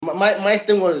my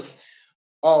thing was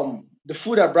the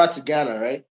food I brought to Ghana,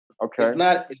 right? Okay. It's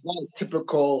not a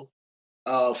typical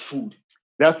food.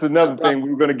 That's another thing we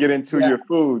were going to get into, your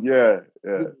food. Yeah.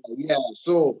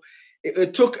 So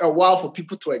it took a while for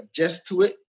people to adjust to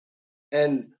it.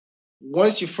 And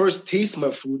once you first taste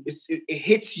my food, it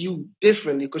hits you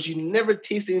differently because you never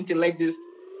tasted anything like this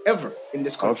ever in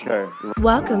this country. Okay.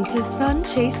 Welcome to Sun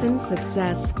Chasing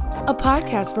Success, a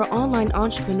podcast for online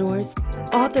entrepreneurs,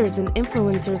 authors, and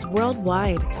influencers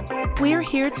worldwide. We're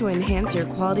here to enhance your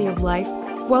quality of life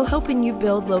while helping you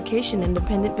build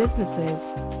location-independent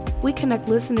businesses. We connect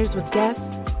listeners with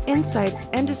guests, insights,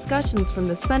 and discussions from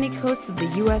the sunny coasts of the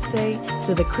USA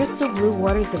to the crystal blue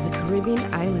waters of the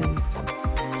Caribbean islands.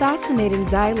 Fascinating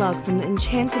dialogue from the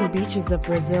enchanting beaches of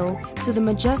Brazil to the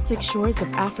majestic shores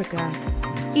of Africa.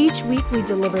 Each week we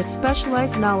deliver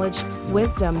specialized knowledge,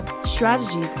 wisdom,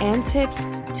 strategies, and tips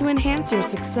to enhance your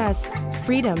success,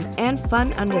 freedom, and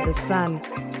fun under the sun.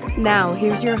 Now,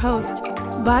 here's your host,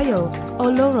 Bayo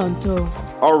Oloronto.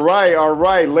 All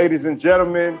right, ladies and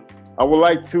gentlemen. I would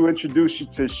like to introduce you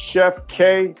to Chef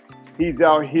K. He's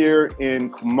out here in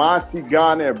Kumasi,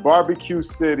 Ghana at Barbecue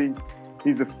City.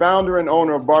 He's the founder and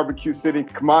owner of Barbecue City,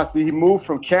 Kumasi. He moved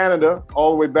from Canada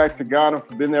all the way back to Ghana.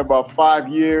 Been there about 5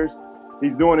 years.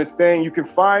 He's doing his thing. You can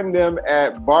find them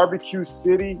at Barbecue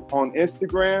City on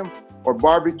Instagram or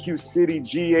Barbecue City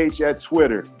GH at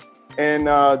Twitter.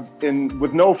 And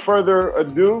with no further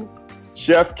ado,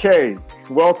 Chef K,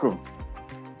 welcome.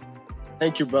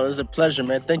 Thank you, brother. It's a pleasure,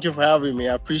 man. Thank you for having me.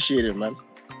 I appreciate it, man.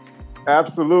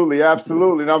 Absolutely.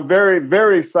 And I'm very,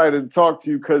 very excited to talk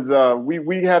to you because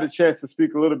we had a chance to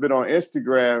speak a little bit on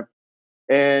Instagram.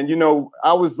 And, you know,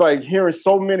 I was like hearing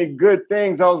so many good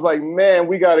things. I was like, man,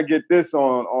 we got to get this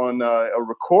on a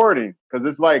recording because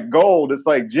it's like gold. It's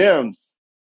like gems.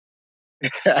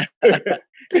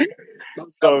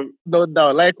 So no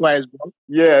doubt. Likewise, bro.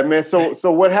 Yeah, man.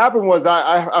 So what happened was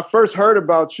I first heard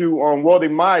about you on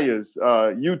Wode Maya's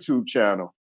YouTube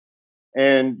channel.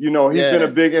 And, you know, he's been a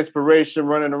big inspiration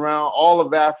running around all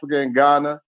of Africa and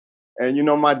Ghana. And, you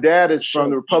know, my dad is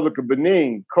from the Republic of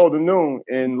Benin, Cotonou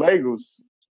in Lagos.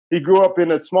 He grew up in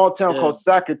a small town called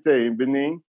Sakate in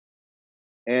Benin.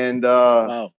 And,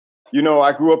 you know,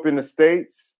 I grew up in the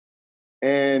States.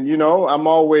 And, you know, I'm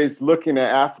always looking at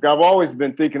Africa. I've always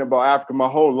been thinking about Africa my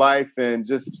whole life and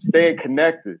just staying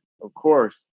connected, of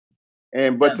course.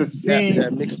 But to see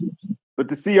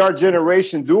our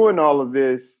generation doing all of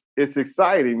this, it's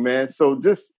exciting, man. So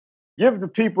just give the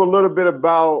people a little bit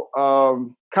about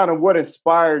kind of what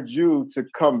inspired you to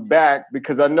come back,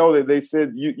 because I know that they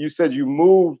said you said you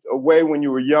moved away when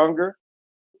you were younger.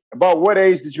 About what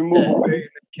age did you move away and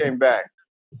came back?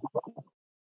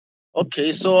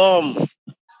 Okay, so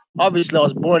obviously I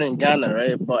was born in Ghana,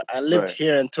 right? But I lived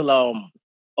here until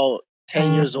about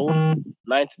 10 years old, 9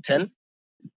 to 10.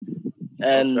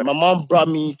 And my mom brought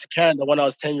me to Canada when I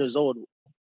was 10 years old.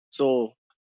 So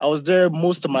I was there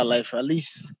most of my life. At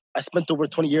least I spent over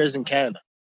 20 years in Canada.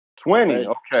 20, right?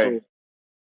 Okay.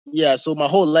 So my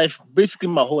whole life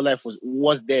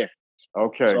was there.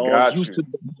 Okay, so I was used to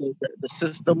the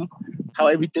system, how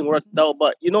everything worked out.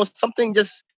 But, you know, something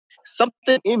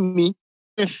in me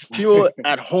didn't feel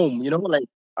at home, you know, like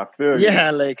I feel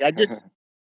like I just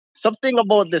something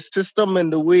about the system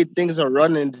and the way things are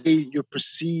run and the way you're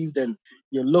perceived and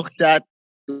you're looked at,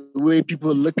 the way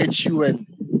people look at you, and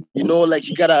you know, like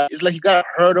you gotta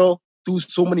hurdle through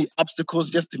so many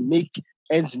obstacles just to make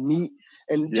ends meet,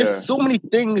 and just so many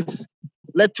things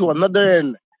led to another.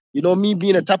 And you know, me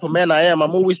being the type of man I am,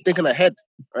 I'm always thinking ahead,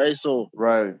 right? So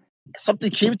something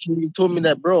came to me and told me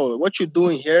that, bro, what you're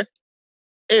doing here,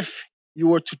 if you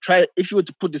were to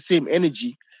put the same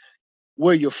energy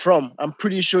where you're from, I'm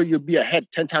pretty sure you'll be ahead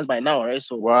 10 times by now, right?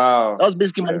 So that was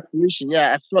basically my inspiration.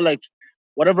 Yeah, I felt like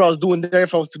whatever I was doing there,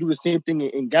 if I was to do the same thing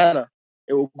in Ghana,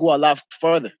 it would go a lot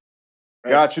further.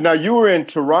 Right? Got you. Now, you were in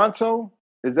Toronto?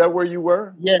 Is that where you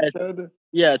were? Yeah,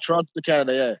 Toronto,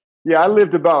 Canada, Yeah, I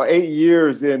lived about 8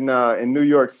 years in New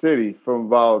York City from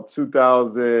about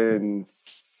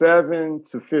 2007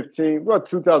 to 15. Well,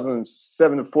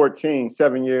 2007 to 14,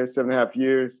 7.5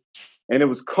 years. And it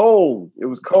was cold.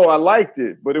 I liked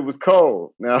it, but it was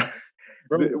cold. Now,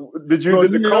 did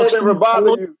the cold ever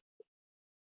bother you?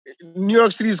 New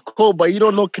York City is cold, but you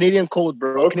don't know Canadian cold,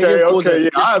 bro. Okay,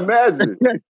 I imagine.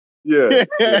 Yeah.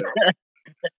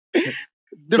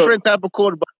 Different type of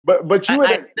cold, but you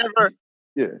I never.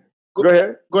 Yeah. Go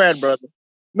ahead. Go ahead, brother.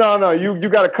 No, you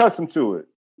got accustomed to it.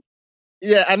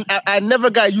 Yeah, and I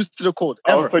never got used to the cold.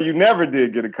 Ever. Oh, so you never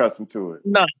did get accustomed to it?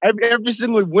 No, every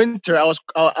single winter I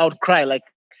would cry. Like,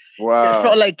 wow, it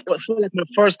felt like my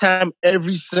first time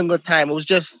every single time. It was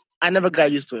just I never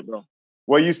got used to it, bro.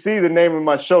 Well, you see the name of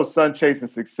my show, Sun Chasing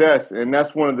Success, and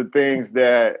that's one of the things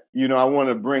that, I want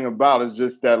to bring about is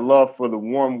just that love for the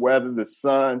warm weather, the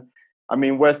sun. I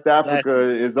mean, West Africa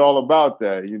is all about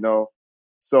that,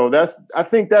 So I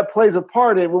think that plays a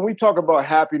part in when we talk about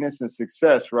happiness and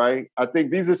success, right? I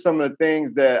think these are some of the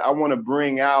things that I want to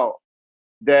bring out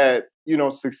that,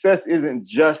 success isn't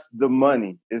just the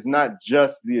money. It's not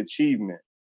just the achievement.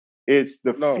 It's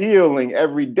the feeling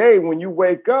every day when you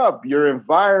wake up, your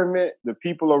environment, the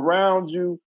people around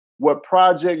you, what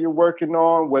project you're working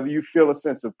on, whether you feel a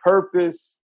sense of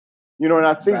purpose, and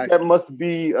I think that must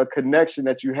be a connection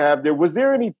that you have there. Was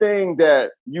there anything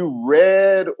that you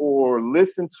read or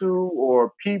listened to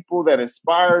or people that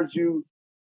inspired you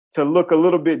to look a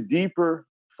little bit deeper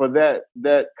for that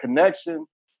connection?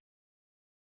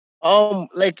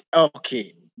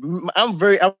 Okay. I'm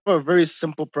a very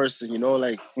simple person,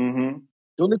 Mm-hmm.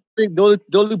 the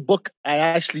only book I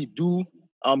actually do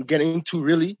get into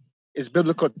really is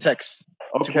biblical text,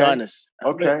 to be honest.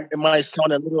 Okay. It might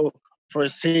sound a little for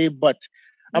say, but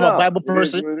I'm a Bible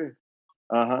person.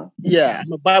 Yeah,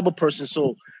 I'm a Bible person.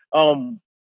 So when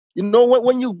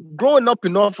you growing up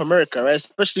in North America, right,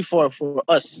 especially for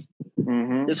us,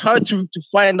 it's hard to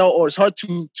find out, or it's hard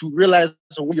to realize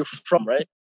where you're from, right?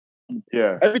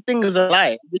 Yeah. Everything is a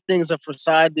lie. Everything is a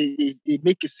facade. They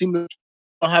make it seem like you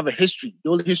don't have a history.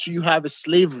 The only history you have is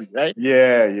slavery, right?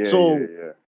 Yeah. So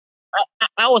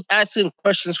I was asking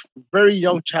questions from a very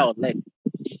young child, like,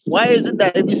 why is it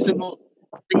that every single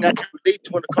thing I can relate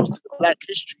to when it comes to the Black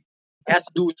history has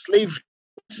to do with slavery?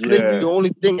 Slavery, the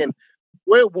only thing. And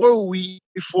where were we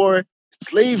before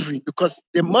slavery? Because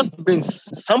there must have been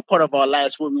some part of our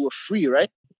lives where we were free, right?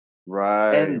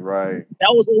 Right.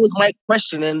 That was always my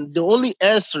question. And the only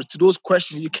answer to those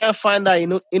questions, you can't find that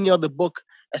in any other book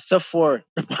except for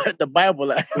the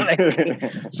Bible.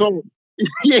 So,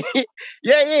 yeah.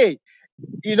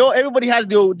 Everybody has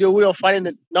their way of finding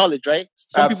the knowledge, right?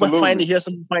 Some people find it here,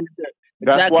 some people find it there.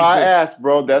 That's why I asked,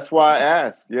 bro. That's why I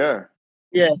asked. Yeah.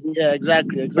 Yeah,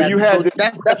 exactly. So you had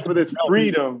that's for this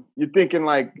freedom. You're thinking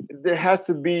like there has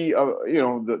to be,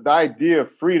 the idea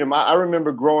of freedom. I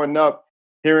remember growing up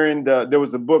hearing there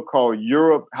was a book called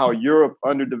How Europe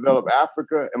Underdeveloped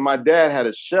Africa. And my dad had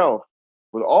a shelf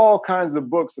with all kinds of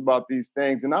books about these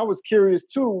things. And I was curious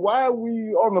too, why are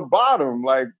we on the bottom?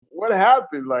 Like, what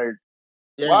happened? Like,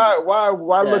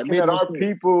 why looking at our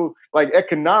people like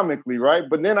economically, right?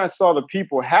 But then I saw the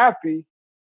people happy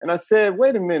and I said,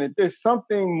 wait a minute, there's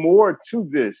something more to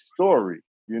this story,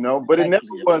 but it never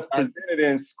was presented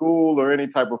in school or any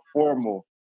type of formal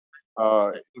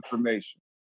information.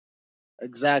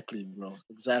 Exactly, bro.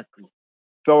 Exactly.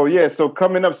 So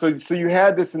coming up, so you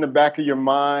had this in the back of your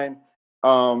mind.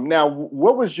 Now,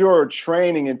 what was your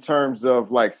training in terms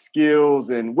of like skills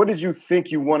and what did you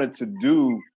think you wanted to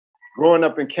do growing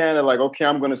up in Canada? Like, okay,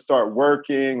 I'm going to start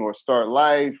working or start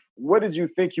life. What did you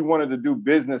think you wanted to do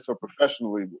business or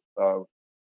professionally to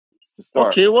start?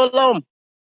 Okay, well,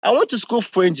 I went to school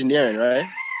for engineering, right?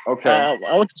 Okay.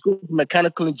 I went to school for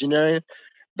mechanical engineering.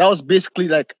 That was basically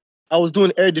like I was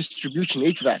doing air distribution,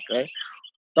 HVAC, right?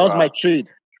 That was my trade.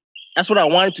 That's what I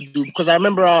wanted to do because I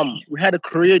remember we had a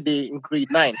career day in grade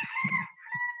 9.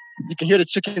 You can hear the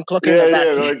chicken clucking in the back.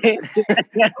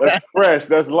 Like, that's fresh.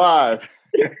 That's live.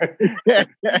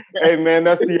 Hey, man,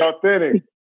 that's the authentic.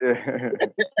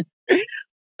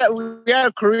 We had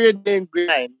a career day in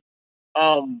grade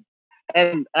 9.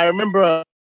 And I remember a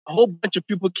whole bunch of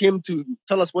people came to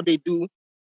tell us what they do.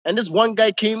 And this one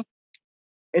guy came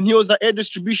and he was at air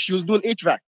distribution. He was doing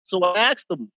HVAC. So I asked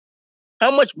him,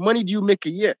 how much money do you make a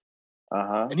year?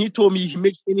 And he told me he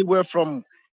makes anywhere from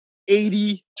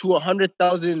 $80,000 to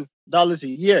 $100,000 a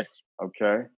year.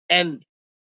 Okay. And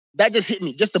that just hit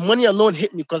me. Just the money alone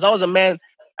hit me because I was a man.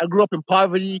 I grew up in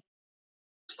poverty,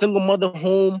 single mother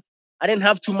home. I didn't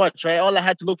have too much, right? All I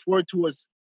had to look forward to was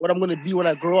what I'm going to be when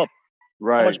I grow up.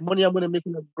 Right. How much money I'm going to make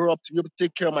when I grow up to be able to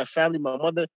take care of my family, my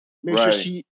mother, make sure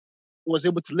she was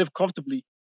able to live comfortably,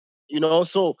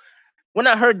 So when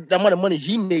I heard the amount of money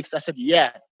he makes, I said,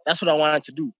 yeah, that's what I wanted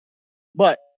to do.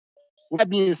 But with that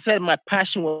being said, my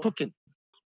passion was cooking.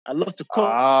 I love to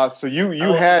cook. So you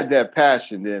had that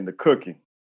passion then, the cooking.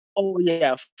 Oh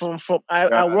yeah,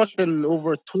 I worked in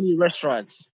over 20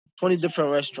 restaurants, 20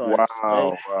 different restaurants. Wow,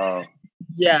 right? wow.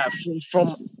 Yeah,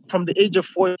 from the age of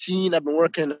 14, I've been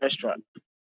working in a restaurant.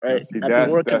 Right, See, I've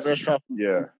been working in a restaurant.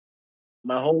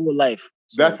 My whole life.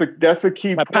 So that's a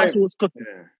key point. My passion was cooking.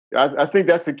 Yeah. I think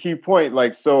that's a key point.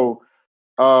 Like so.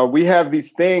 We have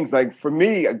these things like for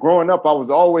me growing up, I was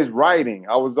always writing.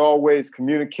 I was always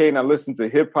communicating. I listened to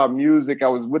hip hop music. I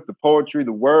was with the poetry,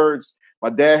 the words. My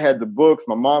dad had the books.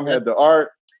 My mom had the art.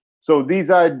 So these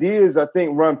ideas, I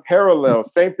think, run parallel.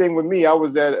 Same thing with me. I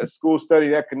was at a school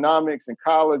studying economics in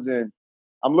college, and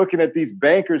I'm looking at these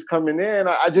bankers coming in.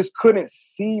 I just couldn't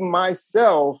see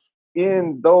myself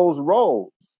in those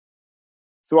roles.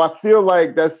 So I feel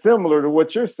like that's similar to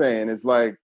what you're saying. It's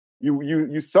like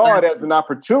you saw it as an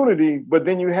opportunity, but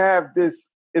then you have this,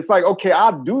 it's like, okay,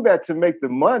 I'll do that to make the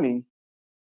money,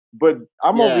 but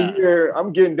I'm over here,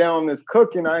 I'm getting down this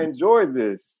cooking. I enjoy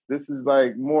this. This is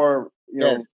like more,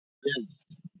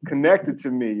 connected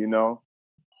to me,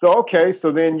 So, okay,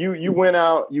 so then you went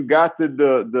out, you got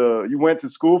you went to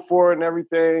school for it and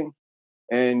everything.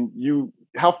 And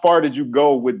how far did you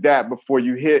go with that before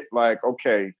you hit like,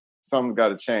 okay, something's got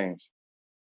to change?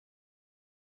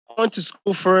 I went to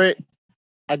school for it.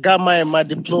 I got my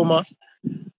diploma.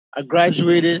 I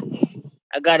graduated.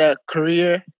 I got a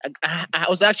career. I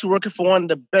was actually working for one of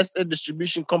the best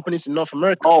distribution companies in North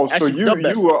America. Oh, so you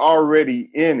were already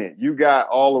in it. You got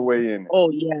all the way in it. Oh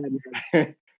yeah.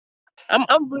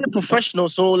 I'm very professional.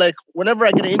 So like whenever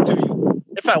I get an interview,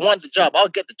 if I want the job, I'll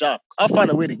get the job. I'll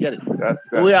find a way to get it. That's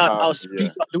the way I'll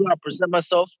speak, the way I present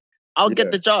myself, I'll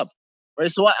get the job. Right.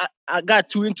 So I got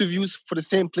 2 interviews for the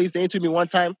same place. They interviewed me one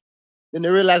time. Then they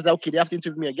realized that, okay, they have to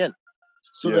interview me again.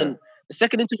 So then the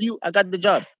second interview, I got the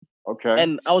job. Okay.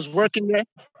 And I was working there.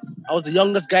 I was the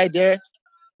youngest guy there.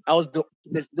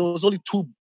 There was only 2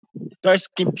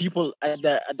 dark-skinned people at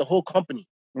the whole company.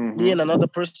 Mm-hmm. Me and another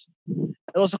person.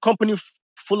 It was a company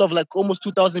full of like almost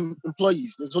 2,000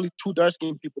 employees. There's only 2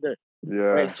 dark-skinned people there. Yeah.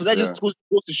 Right. So that just goes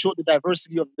to show the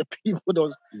diversity of the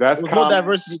people. That's no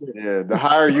diversity there. Yeah. The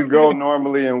higher you go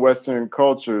normally in Western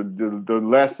culture, the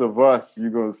less of us you're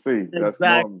gonna see. That's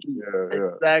normal.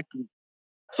 Yeah. Exactly.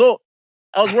 So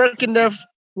I was working there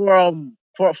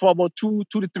for about 2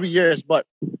 to 3 years, but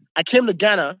I came to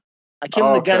Ghana.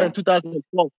 To Ghana in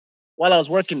 2012 while I was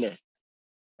working there.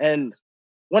 And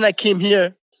when I came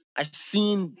here, I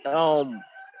seen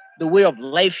the way of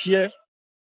life here.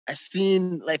 I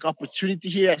seen like opportunity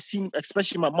here. I seen,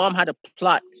 especially my mom had a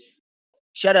plot.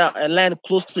 She had a land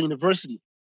close to university.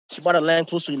 She bought a land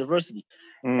close to university.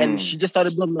 And she just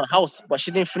started building a house, but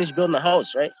she didn't finish building the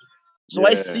house, right? So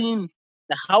I seen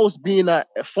the house being a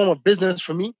form of business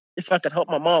for me. If I could help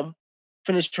my mom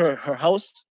finish her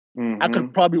house, I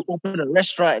could probably open a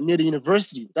restaurant near the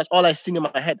university. That's all I seen in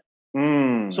my head.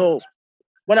 So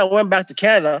when I went back to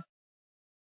Canada,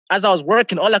 as I was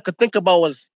working, all I could think about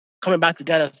was coming back to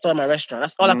Ghana and start my restaurant.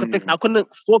 That's all I could think. I couldn't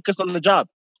focus on the job.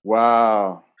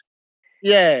 Wow.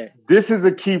 Yeah. This is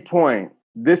a key point.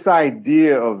 This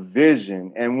idea of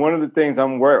vision. And one of the things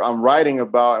I'm writing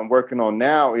about and working on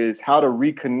now is how to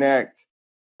reconnect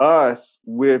us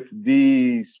with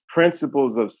these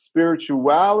principles of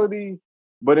spirituality,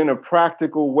 but in a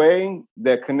practical way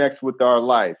that connects with our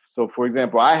life. So, for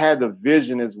example, I had the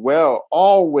vision as well,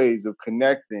 always of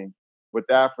connecting with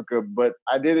Africa, but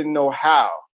I didn't know how.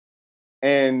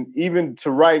 And even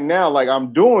to right now, like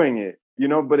I'm doing it,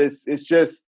 but it's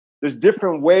just, there's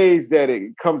different ways that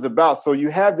it comes about. So you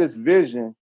have this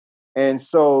vision and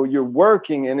so you're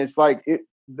working and it's like,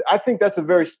 I think that's a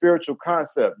very spiritual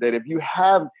concept that if you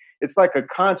have, it's like a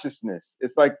consciousness.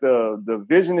 It's like the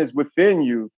vision is within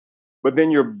you, but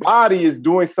then your body is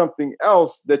doing something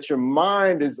else that your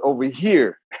mind is over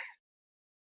here.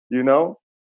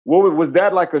 What was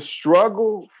that like a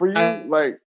struggle for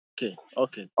you?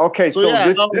 Okay.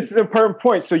 So this is an important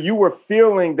point. So you were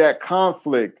feeling that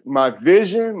conflict, my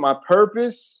vision, my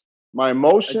purpose, my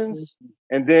emotions,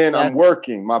 and then I'm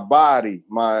working my body,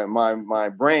 my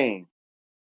brain.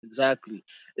 Exactly.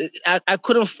 I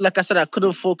couldn't, like I said, I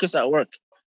couldn't focus at work,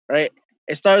 right?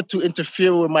 It started to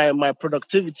interfere with my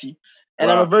productivity. And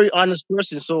I'm a very honest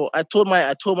person. So I told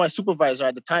my supervisor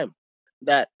at the time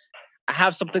that I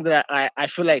have something that I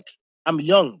feel like I'm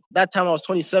young. That time I was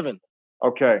 27.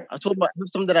 Okay. I told him I have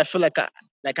something that I feel like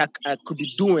I could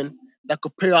be doing that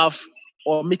could pay off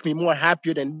or make me more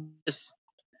happier than this.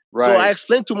 Right. So I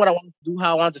explained to him what I wanted to do,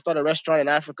 how I wanted to start a restaurant in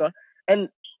Africa. And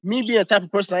me being the type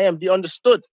of person I am, they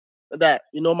understood that,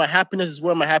 my happiness is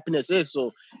where my happiness is.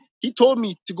 So he told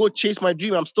me to go chase my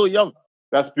dream. I'm still young.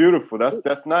 That's beautiful.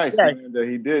 That's nice, man, that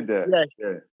he did that.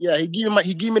 Yeah. He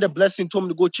gave me the blessing, told me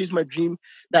to go chase my dream,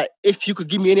 that if he could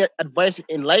give me any advice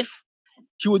in life,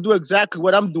 he would do exactly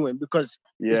what I'm doing, because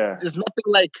there's nothing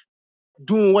like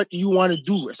doing what you want to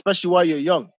do, especially while you're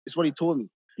young. Is what he told me.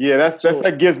 Yeah,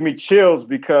 that gives me chills,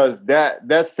 because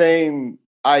that same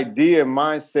idea,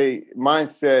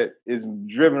 mindset is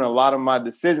driven a lot of my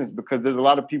decisions, because there's a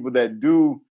lot of people that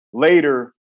do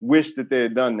later wish that they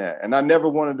had done that. And I never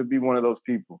wanted to be one of those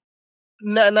people.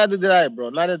 Neither did I, bro.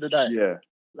 Neither did I. Yeah.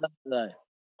 Neither did I.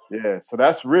 Yeah. So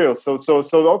that's real. So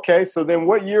okay. So then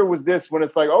what year was this when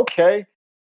it's like, okay,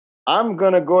 I'm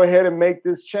going to go ahead and make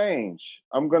this change.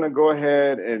 I'm going to go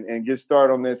ahead and get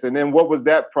started on this. And then what was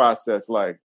that process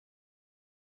like?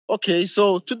 Okay,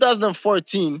 so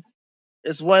 2014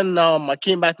 is when I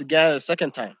came back to Ghana the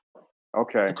second time.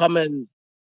 Okay. To come in.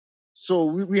 So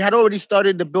we had already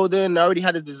started the building. I already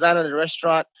had the design of the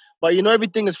restaurant. But,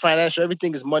 everything is financial.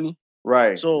 Everything is money.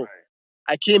 Right. So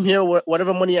I came here,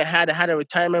 whatever money I had a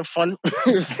retirement fund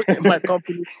in my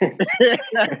company.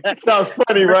 Sounds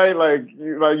funny, right? Like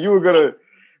you were gonna,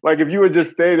 like if you would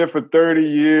just stay there for 30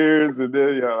 years and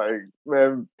then you're like,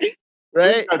 man,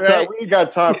 right? we ain't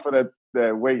got time for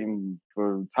that waiting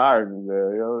for retirement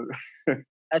there.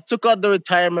 I took out the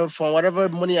retirement fund, whatever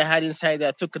money I had inside there,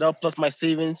 I took it out plus my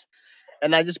savings,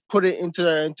 and I just put it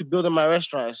into building my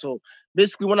restaurant. So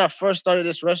basically, when I first started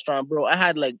this restaurant, bro, I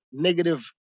had like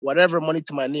negative whatever money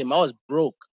to my name. I was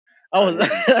broke. I was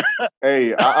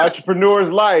hey,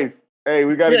 entrepreneur's life. Hey,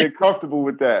 we got to get comfortable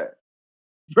with that,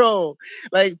 bro.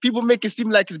 Like people make it seem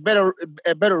like it's better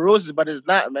roses, but it's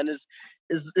not, man. It's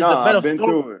a better. I've been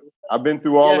through it. I've been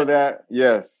through all of that.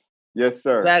 Yes,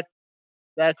 sir.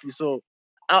 Exactly. So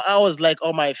I was like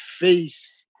on my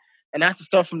face, and I had to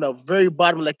start from the very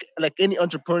bottom, like any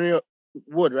entrepreneur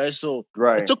would, right? So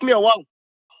it took me a while.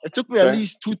 It took me at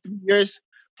least 2-3 years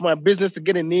for my business to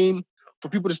get a name, for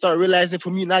people to start realizing, for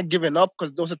me not giving up,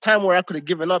 because there was a time where I could have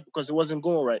given up because it wasn't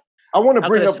going right. I want to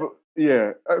bring up,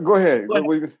 go ahead.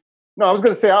 No, I was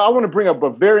going to say, I want to bring up a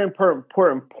very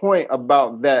important point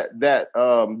about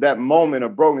that moment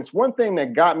of brokenness. One thing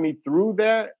that got me through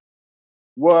that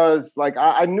was like,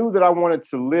 I knew that I wanted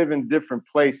to live in different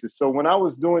places. So when I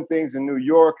was doing things in New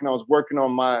York and I was working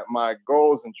on my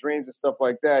goals and dreams and stuff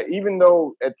like that, even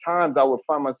though at times I would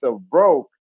find myself broke,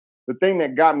 the thing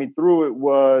that got me through it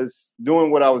was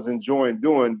doing what I was enjoying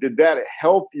doing. Did that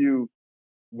help you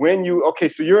when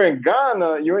so you're in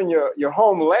Ghana, you're in your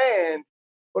homeland,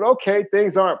 but okay,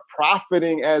 things aren't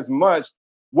profiting as much.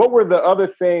 What were the other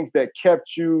things that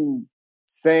kept you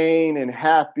sane and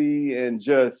happy and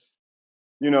just,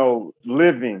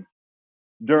 living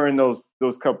during those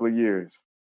couple of years?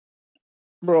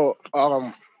 Bro,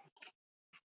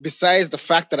 besides the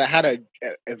fact that I had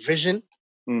a vision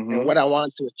and what I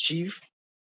wanted to achieve,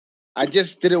 I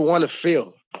just didn't want to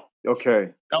fail. Okay.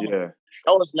 That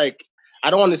was like, I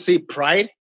don't want to say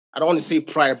pride. But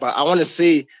I want to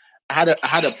say I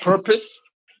had a purpose,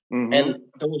 and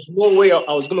there was no way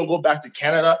I was going to go back to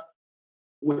Canada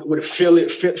with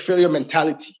a failure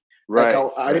mentality. Right.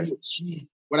 Like I didn't achieve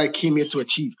what I came here to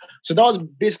achieve. So that was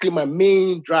basically my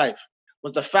main drive,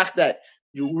 was the fact that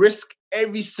you risk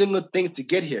every single thing to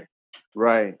get here.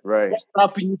 Right. What's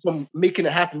stopping you from making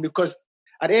it happen? Because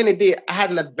at the end of the day, I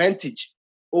had an advantage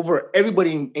over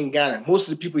everybody in Ghana. Most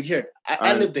of the people here.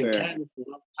 I lived in Canada for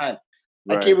a long time.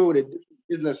 Right. I came here with a different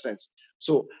business sense.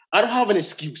 So I don't have an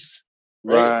excuse.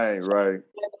 Right.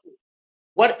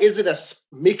 What is it that's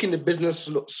making the business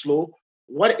slow?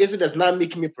 What is it that's not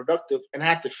making me productive? And I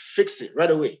have to fix it right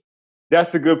away.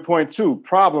 That's a good point too.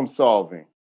 Problem solving.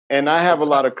 And I have a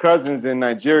lot of cousins in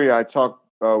Nigeria I talk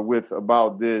with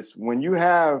about this. When you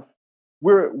have,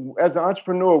 as an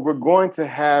entrepreneur, we're going to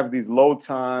have these low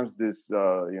times, this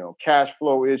cash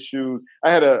flow issue.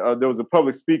 I had there was a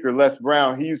public speaker, Les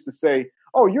Brown. He used to say,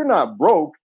 "Oh, you're not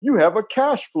broke. You have a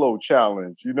cash flow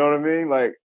challenge." You know what I mean?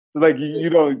 Like, so like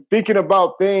thinking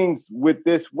about things with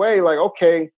this way, like,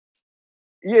 okay,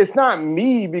 yeah, it's not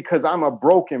me because I'm a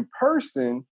broken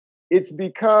person. It's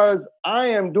because I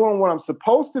am doing what I'm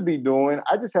supposed to be doing.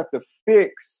 I just have to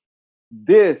fix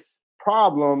this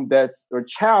problem or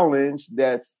challenge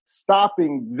that's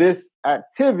stopping this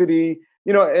activity,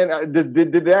 and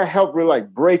did that help with like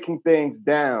breaking things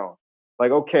down?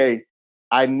 Like, okay,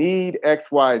 I need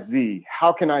XYZ.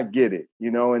 How can I get it?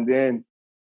 And then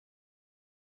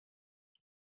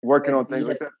working on things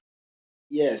like that.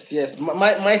 Yes.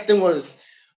 My thing was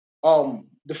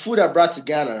the food I brought to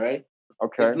Ghana, right?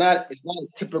 Okay. It's not a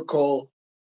typical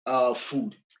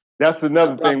food. That's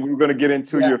another thing we were going to get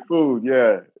into, your food.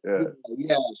 Yeah.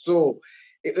 So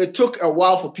it took a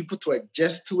while for people to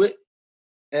adjust to it.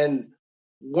 And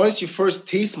once you first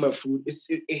taste my food,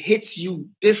 it hits you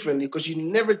differently because you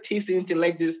never tasted anything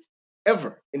like this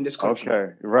ever in this country.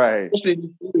 Okay, right.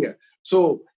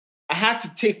 So I had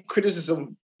to take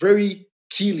criticism very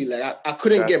keenly. Like I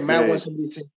couldn't get mad when somebody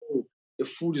said, "Oh, the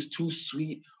food is too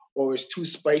sweet or it's too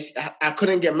spicy." I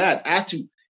couldn't get mad. I had to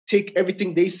take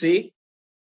everything they say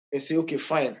and say, "Okay,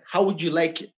 fine. How would you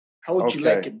like it? How would you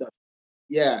like it done?"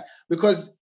 Yeah,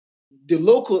 because the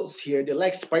locals here, they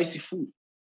like spicy food.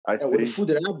 I see. With the food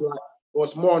that I brought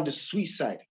was more on the sweet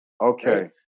side. Okay.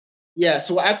 Right? Yeah,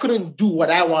 so I couldn't do what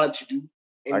I wanted to do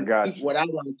I and got eat you. what I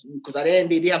wanted to do because at the end of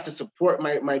the day, they have to support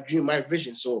my dream, my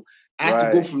vision. So I had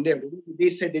to go Right. from there. But they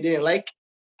said they didn't like,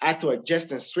 I had to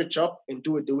adjust and switch up and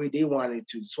do it the way they wanted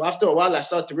to. So after a while, I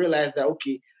started to realize that,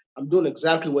 okay, I'm doing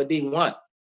exactly what they want.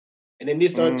 And then they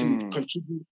started to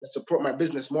contribute and support my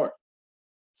business more.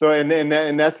 So, and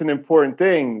that's an important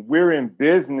thing. We're in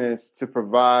business to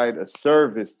provide a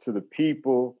service to the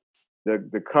people,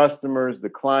 the customers, the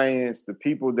clients, the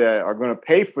people that are going to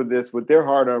pay for this with their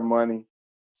hard-earned money.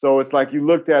 So it's like you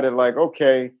looked at it like,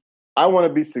 okay, I want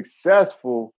to be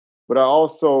successful, but I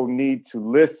also need to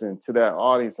listen to that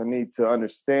audience. I need to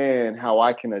understand how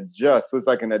I can adjust. So it's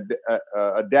like an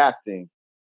adapting.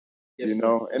 Yes, You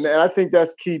know, yes. and I think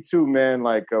that's key too, man.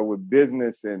 Like with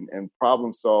business and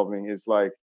problem solving, is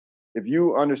like if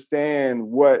you understand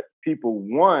what people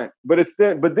want, but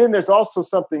then there's also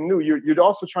something new. You're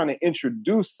also trying to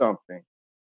introduce something.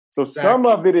 So some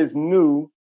of it is new.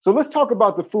 So let's talk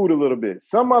about the food a little bit.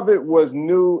 Some of it was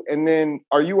new, and then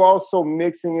are you also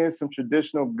mixing in some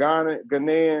traditional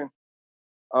Ghanaian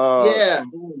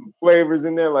some flavors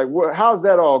in there? Like, how's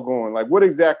that all going? Like, what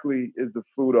exactly is the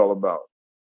food all about?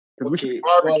 Because we say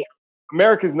barbecue. Well,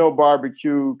 Americans know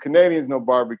barbecue. Canadians know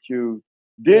barbecue.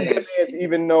 Did Ghanaians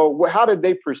even know? How did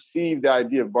they perceive the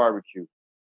idea of barbecue?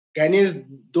 Ghanaians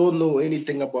don't know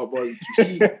anything about barbecue.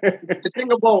 See, the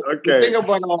thing about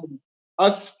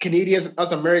us Canadians,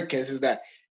 us Americans, is that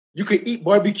you could eat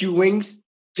barbecue wings,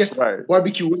 just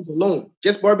barbecue wings alone.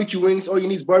 Just barbecue wings. All you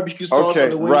need is barbecue sauce on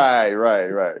the wing.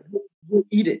 Right. You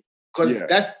eat it because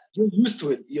you're used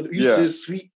to it. You're used to the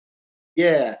sweet.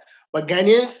 Yeah, but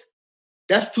Ghanaians,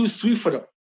 that's too sweet for them.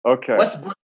 Okay.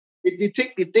 They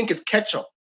think it's ketchup.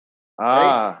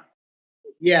 Right?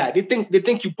 Yeah, they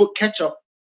think you put ketchup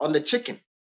on the chicken.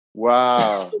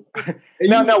 Wow.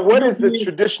 Now, what is the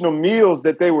traditional meals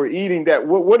that they were eating? That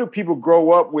what do people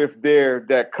grow up with there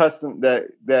that custom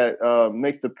that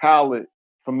makes the palate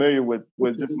familiar with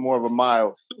just more of a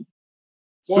mild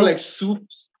more like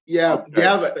soups? Yeah, they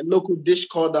have a local dish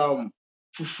called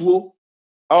fufu.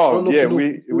 Oh yeah,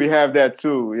 we have that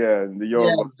too. Yeah, the Yoruba.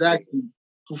 Yeah, exactly.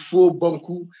 Fufu,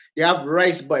 bunku. They have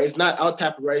rice, but it's not our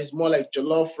type of rice. More like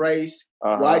jollof rice,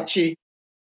 wache.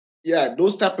 Yeah,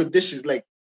 those type of dishes. Like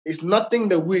it's nothing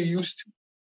that we're used to,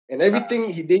 and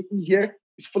everything they eat here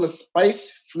is full of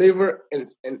spice, flavor, and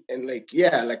like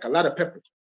like a lot of pepper.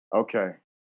 Okay.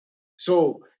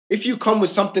 So if you come with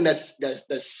something that's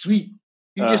sweet,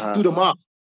 you just threw them off.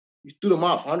 You threw them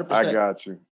off 100%. I got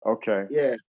you. Okay.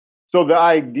 Yeah. So the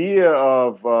idea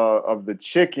of the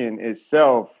chicken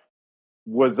itself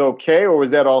was okay, or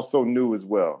was that also new as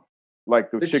well? Like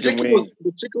the chicken wings.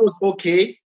 The chicken was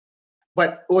okay,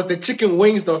 but it was the chicken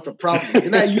wings that was the problem. They're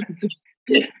not used to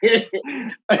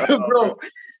chicken. Bro,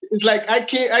 it's like I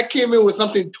came in with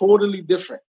something totally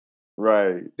different.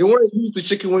 Right. They weren't used to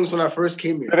chicken wings when I first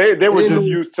came here. So they were just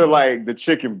used to like the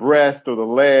chicken breast or the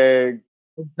leg.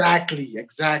 Exactly.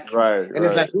 Right. And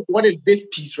it's like, what is this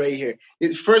piece right here?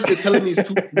 First they're telling me it's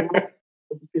too small.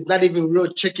 It's not even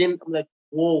real chicken. I'm like,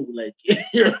 whoa, like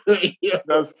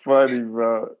that's funny,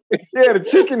 bro. Yeah, the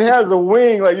chicken has a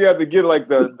wing. Like you have to get like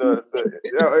the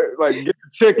like get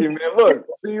the chicken, man. Look,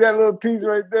 see that little piece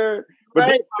right there?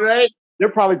 But right. They're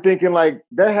probably thinking like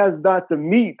that has not the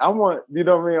meat. I want, you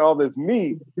know what I mean, all this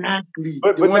meat. Exactly.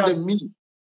 But want the meat.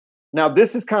 Now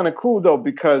this is kind of cool though,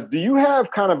 because do you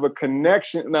have kind of a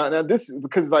connection? Now this is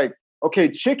because like, okay,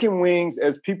 chicken wings,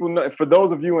 as people know, for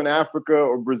those of you in Africa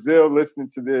or Brazil listening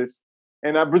to this,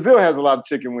 and Brazil has a lot of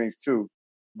chicken wings too,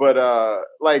 but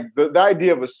like the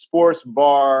idea of a sports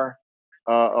bar,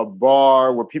 a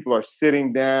bar where people are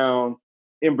sitting down.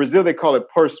 In Brazil, they call it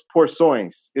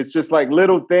porções. It's just like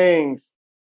little things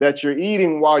that you're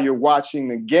eating while you're watching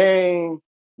the game,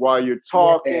 while you're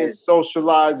talking,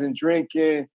 socializing,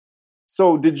 drinking.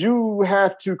 So did you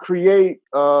have to create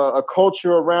a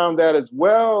culture around that as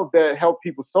well that helped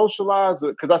people socialize?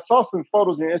 Because I saw some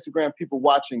photos on your Instagram, people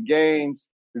watching games.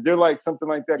 Is there like something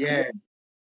like that? Yeah.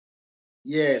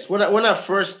 Yes. When I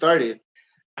first started,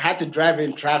 I had to drive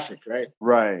in traffic, right?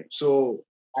 Right. So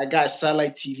I got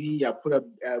satellite TV. I put up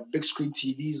big screen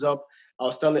TVs up. I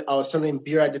was selling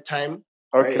beer at the time.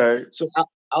 Okay. Right? So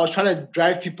I was trying to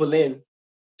drive people in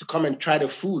to come and try the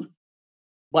food.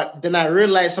 But then I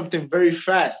realized something very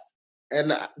fast.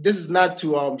 And this is not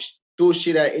to throw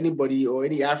shit at anybody or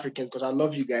any Africans, because I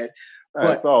love you guys.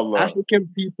 That's all love. African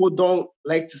people don't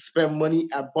like to spend money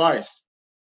at bars.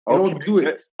 They don't do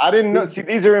it. I didn't know. See,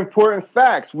 these are important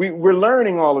facts. We're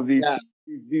learning all of these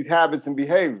habits and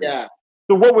behaviors. Yeah.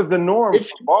 So what was the norm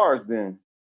for bars then?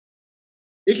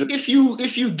 If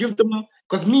you give them,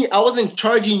 because me, I wasn't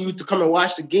charging you to come and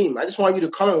watch the game. I just want you to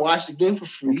come and watch the game for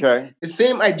free. Okay. The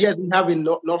same idea as we have in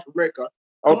North America.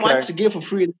 Come watch the game for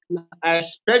free. I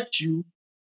expect you,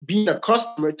 being a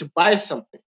customer, to buy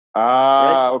something.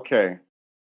 Right? Okay.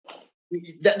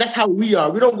 That's how we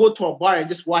are. We don't go to a bar and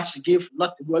just watch the game for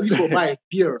nothing. Well, at least we'll buy a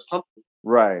beer or something.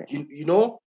 Right. You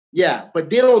know? Yeah, but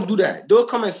they don't do that. They'll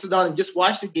come and sit down and just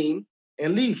watch the game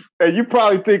and leave. And you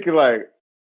probably thinking like,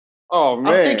 oh,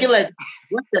 man. I'm thinking like,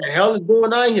 what the hell is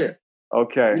going on here?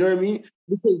 Okay. You know what I mean?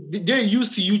 Because they're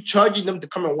used to you charging them to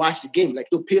come and watch the game. Like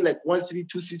they'll pay like 1 city,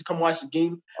 2 cities to come watch the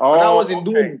game. Oh, but I wasn't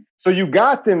doing it. So you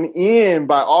got them in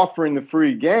by offering the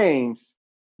free games,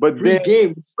 but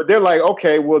they're like,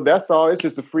 okay, well, that's all. It's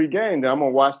just a free game. Then I'm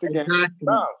gonna watch the game. I'm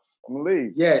gonna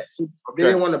leave. Yeah, so they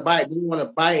didn't want to buy. They didn't want to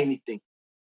buy anything.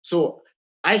 So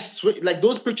I switch. Like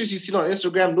those pictures you see on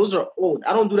Instagram, those are old.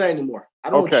 I don't do that anymore. I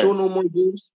don't show no more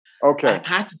games. Okay. I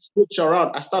had to switch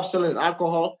around. I stopped selling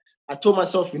alcohol. I told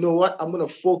myself, you know what? I'm gonna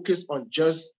focus on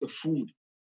just the food.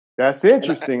 That's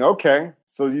interesting. Okay,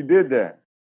 so you did that.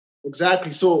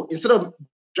 Exactly. So instead of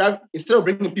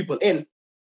bringing people in,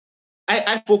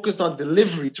 I focused on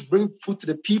delivery to bring food to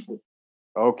the people.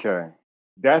 Okay,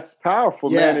 that's powerful,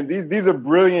 man. And these are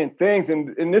brilliant things,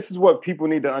 and this is what people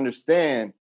need to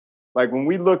understand. Like when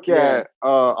we look at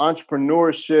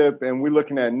entrepreneurship and we're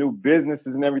looking at new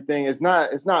businesses and everything, it's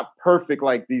not perfect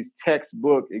like these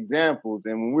textbook examples.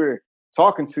 And when we're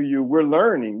talking to you, we're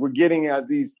learning. We're getting at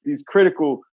these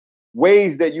critical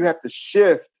ways that you have to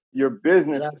shift your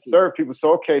business to serve people.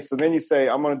 So so then you say,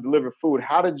 I'm going to deliver food.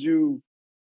 How did you?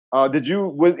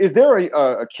 Is there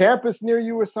a campus near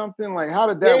you or something? Like how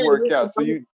did that work out? So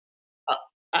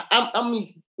I'm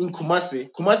in Kumasi.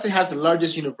 Kumasi has the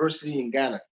largest university in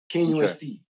Ghana.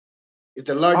 KNUST is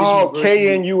the largest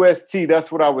university. KNUST,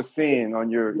 that's what I was seeing on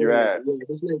your ads.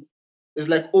 Yeah, there's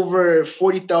like over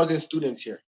 40,000 students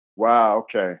here. Wow,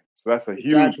 okay. So that's a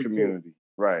huge community.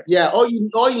 Right. Yeah, all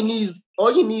you need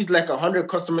is like 100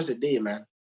 customers a day, man.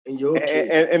 And you're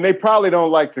okay. And they probably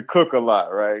don't like to cook a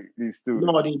lot, right? These students.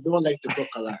 No, they don't like to cook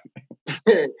a lot.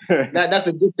 That's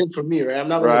a good thing for me, right? I'm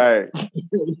not gonna, right.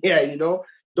 Yeah, you know,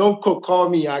 don't cook, call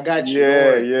me, I got you.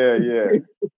 Yeah.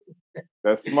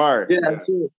 That's smart. Yeah.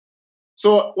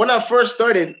 So when I first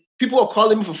started, people were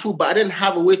calling me for food, but I didn't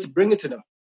have a way to bring it to them.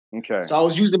 Okay. So I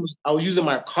was using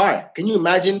my car. Can you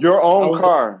imagine? Your own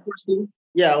car?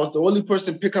 I was the only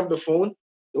person picking up the phone,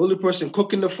 the only person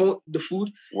cooking the food,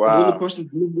 wow. and the only person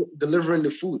delivering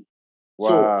the food. Wow.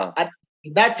 So at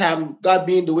that time, God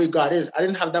being the way God is, I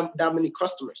didn't have that many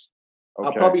customers. Okay.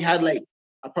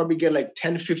 I probably get like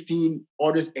 10, 15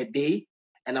 orders a day,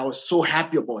 and I was so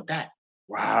happy about that.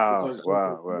 Wow. Because,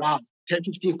 wow. 10,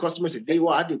 15 customers a day.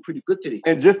 Wow, I did pretty good today.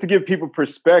 And just to give people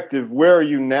perspective, where are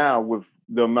you now with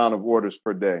the amount of orders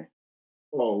per day?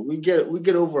 Oh, we get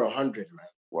over 100, man.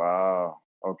 Wow.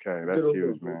 Okay, that's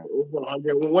huge, man. Over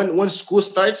 100. When school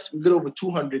starts, we get over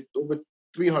 200, over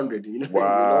 300. You know.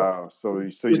 Wow. You know?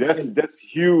 So that's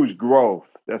huge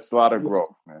growth. That's a lot of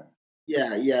growth, man.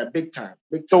 Yeah, big time.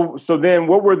 So then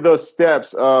what were the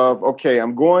steps of, okay,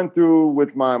 I'm going through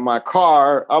with my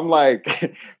car. I'm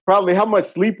like, probably how much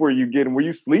sleep were you getting? Were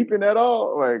you sleeping at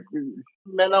all? Like,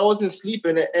 man, I wasn't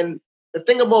sleeping. And the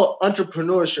thing about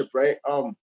entrepreneurship, right?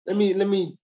 Let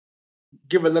me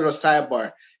give a little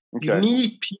sidebar. Okay. You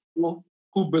need people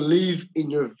who believe in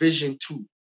your vision too.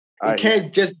 It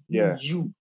can't just be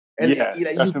you. And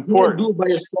that's important. You don't do it by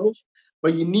yourself,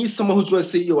 but you need someone who's going to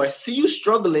say, yo, I see you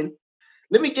struggling.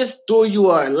 Let me just throw you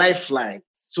a lifeline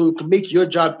so it can make your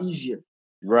job easier.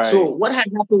 Right. So what had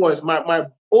happened was my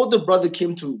older brother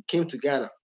came to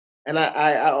Ghana. And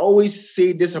I always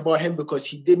say this about him because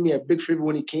he did me a big favor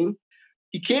when he came.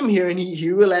 He came here and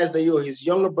he realized that, his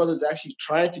younger brother is actually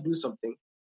trying to do something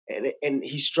and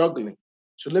he's struggling.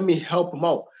 So let me help him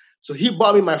out. So he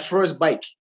bought me my first bike,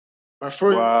 my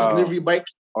first delivery bike.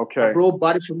 Okay. My bro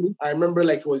bought it for me. I remember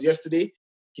like it was yesterday.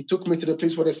 He took me to the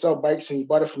place where they sell bikes and he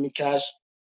bought it for me cash.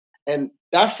 And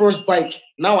that first bike,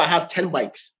 now I have 10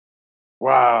 bikes.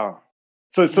 Wow.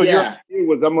 So your idea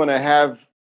was I'm gonna have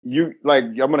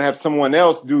someone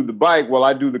else do the bike while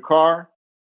I do the car?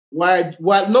 Why?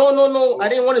 No. I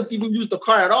didn't want to even use the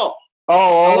car at all.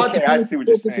 Oh, okay. I see what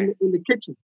you're saying. In the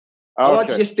kitchen. Okay. I want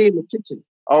to just stay in the kitchen.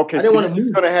 Okay, so you're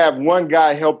just going to have one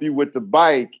guy help you with the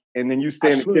bike, and then you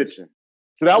stay in the kitchen.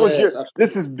 So that was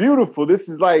this is beautiful. This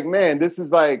is like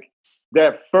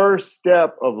that first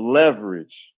step of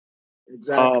leverage.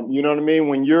 Exactly. You know what I mean?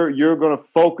 When you're going to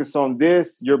focus on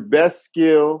your best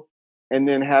skill, and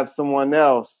then have someone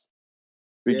else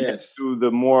begin to do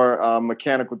the more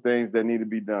mechanical things that need to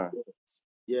be done.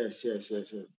 Yes.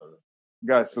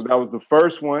 Got it. So that was the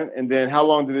first one. And then how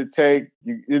long did it take?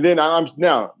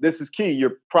 Now, this is key.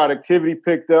 Your productivity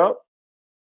picked up.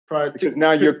 Because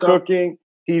now you're cooking.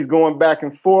 He's going back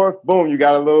and forth. Boom, you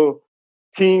got a little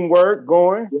teamwork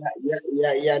going.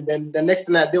 Yeah. And then the next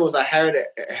thing I did was I hired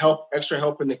extra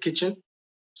help in the kitchen.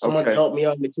 Someone to help me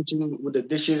out in the kitchen with the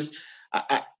dishes.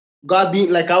 God being,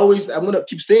 like I'm gonna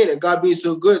keep saying it, God being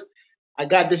so good, I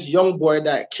got this young boy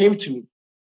that came to me.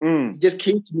 He just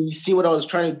came to me, he seen what I was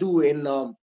trying to do,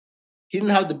 and he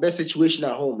didn't have the best situation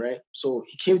at home, right? So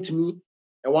he came to me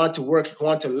and wanted to work, he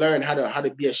wanted to learn how to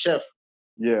be a chef.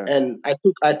 Yeah. And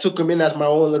I took him in as my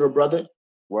own little brother.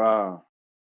 Wow.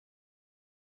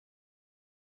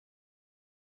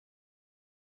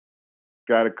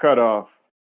 Got a cut off.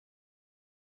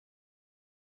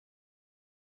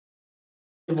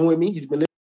 Living with me, he's been living.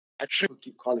 I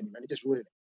keep calling me, man. He just ruined it.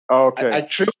 Oh, okay. I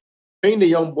trained the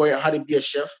young boy how to be a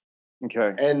chef.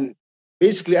 Okay. And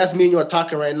basically, as me and you are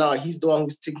talking right now, he's the one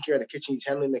who's taking care of the kitchen. He's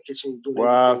handling the kitchen. He's doing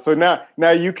wow. everything. So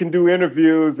now you can do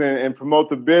interviews and promote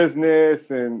the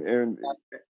business and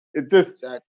it just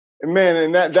exactly. Man,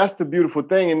 and that's the beautiful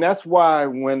thing. And that's why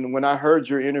when I heard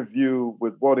your interview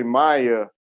with Wode Maya,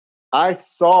 I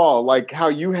saw like how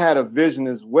you had a vision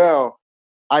as well.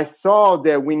 I saw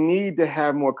that we need to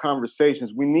have more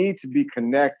conversations. We need to be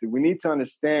connected. We need to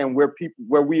understand where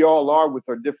we all are with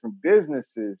our different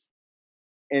businesses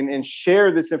and share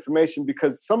this information,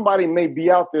 because somebody may be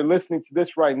out there listening to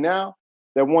this right now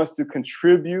that wants to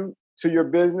contribute to your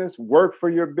business, work for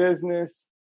your business,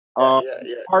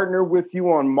 partner with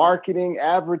you on marketing,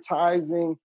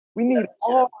 advertising. We need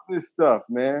all of this stuff,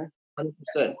 man.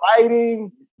 100%.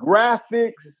 Writing,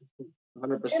 graphics,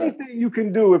 100%. Anything you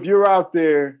can do. If you're out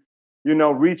there,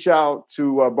 reach out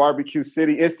to Barbecue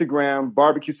City, Instagram,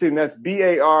 Barbecue City, and that's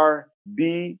BARBACUE.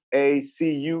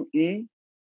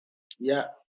 Yeah,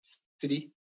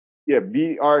 City. Yeah,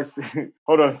 BRC.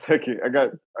 Hold on a second. I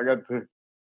got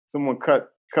someone cut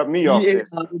me off there.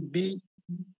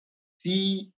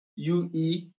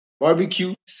 BARBCUE,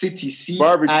 Barbecue City,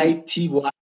 CITY.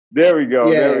 There we go.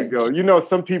 Yeah. There we go.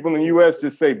 Some people in the U.S.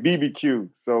 just say BBQ,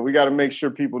 so we got to make sure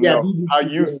people know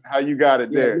BBQ, how you got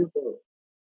it there.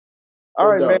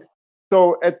 All right, man.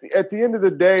 So at the end of the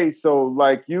day, so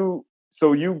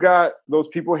you got those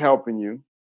people helping you,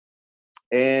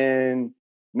 and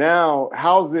now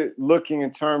how's it looking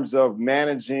in terms of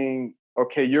managing?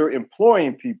 Okay, you're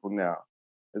employing people now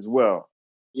as well.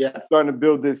 Yeah, starting to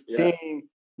build this team.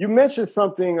 You mentioned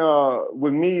something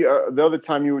with me the other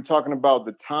time. You were talking about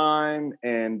the time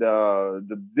and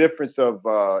the difference of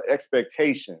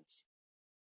expectations.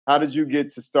 How did you get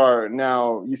to start?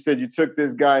 Now, you said you took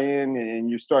this guy in and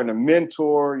you're starting to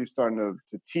mentor, you're starting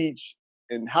to teach.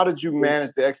 And how did you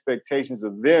manage the expectations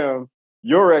of them,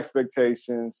 your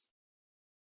expectations,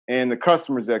 and the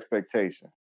customer's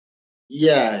expectation?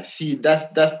 Yeah, see, that's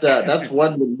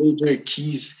one of the major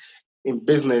keys in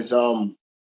business.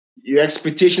 Your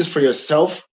expectations for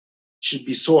yourself should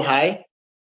be so high,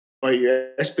 or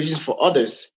your expectations for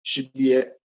others should be a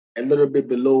little bit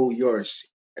below yours.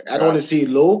 I don't want to say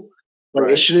low, but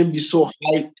it shouldn't be so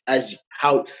high as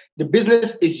how the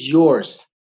business is yours.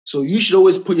 So you should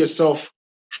always put yourself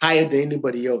higher than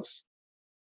anybody else.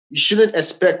 You shouldn't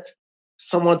expect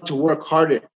someone to work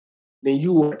harder than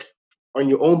you work on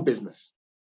your own business.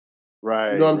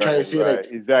 Right. You know what I'm trying to say? Right.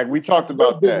 Like, exactly. We talked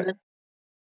about that.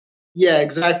 Yeah,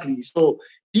 exactly. So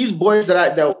these boys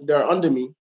that are under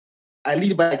me, I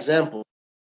lead by example.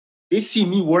 They see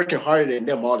me working harder than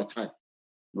them all the time.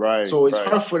 Right. So it's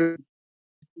hard for them.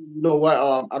 You know what?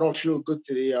 I don't feel good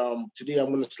today. Today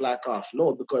I'm going to slack off.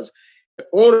 No, because the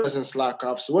owner doesn't slack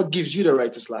off. So what gives you the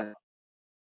right to slack off?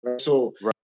 Right? So.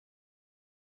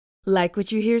 Like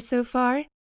what you hear so far?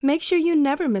 Make sure you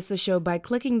never miss a show by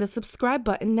clicking the subscribe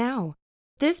button now.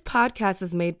 This podcast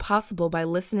is made possible by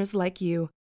listeners like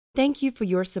you. Thank you for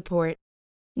your support.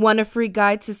 Want a free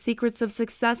guide to secrets of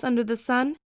success under the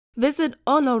sun? Visit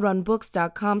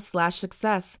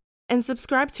onorunbooks.com/success and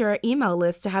subscribe to our email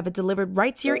list to have it delivered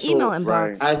right to your email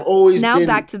inbox. I've always been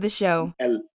back to the show.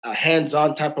 A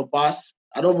hands-on type of boss.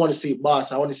 I don't want to say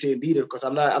boss. I want to say leader, because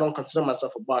I don't consider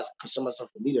myself a boss. I consider myself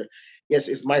a leader. Yes,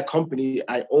 it's my company.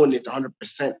 I own it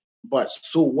 100%. But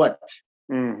so what?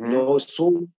 Mm-hmm.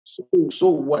 So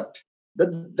what?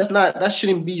 That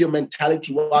shouldn't be your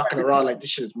mentality walking around like this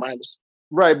shit is mine.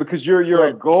 Right, because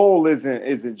your goal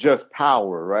isn't just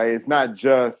power, right? It's not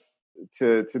just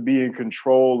to be in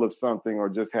control of something or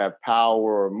just have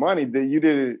power or money. That you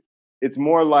did it. It's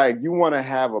more like you want to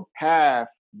have a path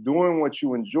doing what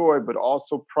you enjoy, but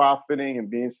also profiting and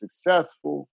being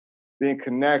successful, being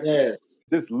connected,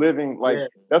 just living like.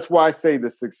 That's why I say the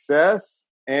success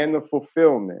and the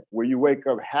fulfillment where you wake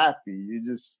up happy. You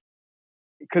just,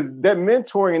 because that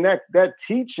mentoring and that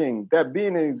teaching, that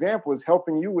being an example is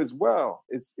helping you as well.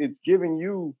 It's giving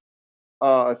you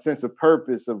a sense of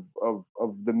purpose of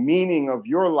the meaning of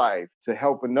your life to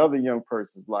help another young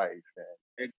person's life.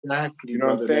 Exactly. You know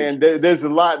what I'm brother, saying? like, There's a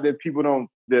lot that people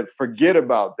that forget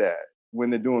about that when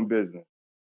they're doing business.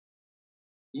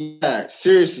 yeah,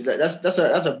 seriously, that's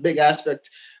a big aspect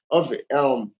of it.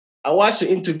 I watched an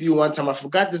interview one time. I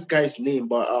forgot this guy's name,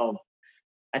 but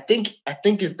I think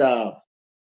it's the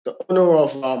owner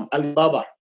of Alibaba.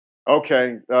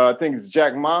 Okay, I think it's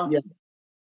Jack Ma. Yeah.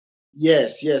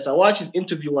 Yes. I watched his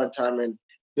interview one time, and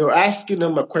they were asking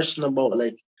him a question about,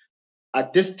 like,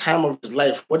 at this time of his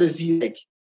life, what is he like?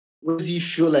 What does he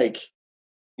feel like,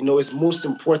 is most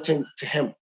important to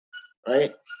him,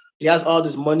 right? He has all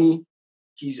this money.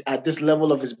 He's at this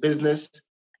level of his business.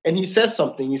 And he says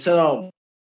something. He said,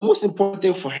 most important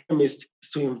thing for him is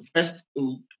to invest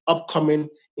in upcoming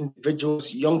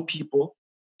individuals, young people,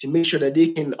 to make sure that they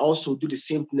can also do the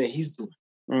same thing that he's doing,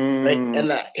 right?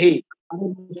 And hey, I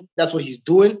don't know if that's what he's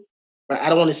doing, but I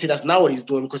don't want to say that's not what he's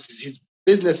doing, because his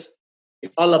business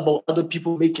is all about other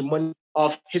people making money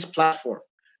off his platform,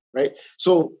 right?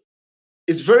 So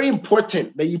it's very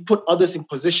important that you put others in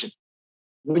position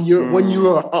when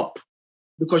you're up,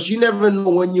 because you never know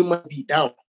when you might be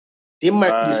down. They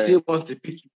might be the same ones to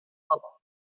pick you up,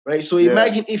 right? So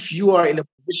imagine if you are in a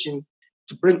position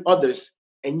to bring others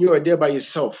and you are there by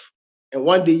yourself, and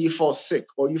one day you fall sick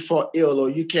or you fall ill or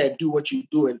you can't do what you're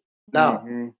doing. Now,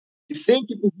 the same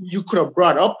people who you could have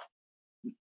brought up,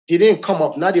 they didn't come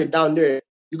up. Now they're down there.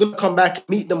 You're going to come back and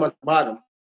meet them at the bottom.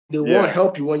 They won't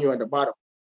help you when you're at the bottom.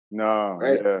 No,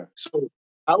 right? yeah. So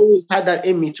I always had that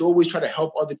in me to always try to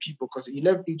help other people, because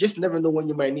you just never know when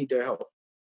you might need their help.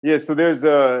 Yeah, so there's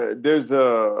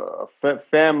a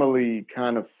family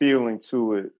kind of feeling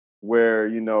to it where,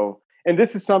 and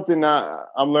this is something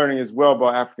I'm learning as well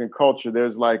about African culture.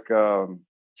 There's like,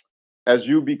 as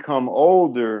you become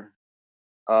older,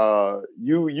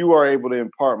 you are able to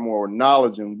impart more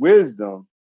knowledge and wisdom,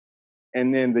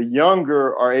 and then the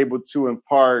younger are able to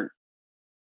impart,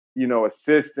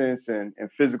 assistance and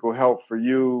physical help for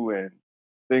you and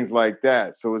things like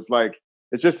that. So it's like,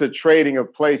 it's just a trading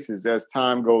of places as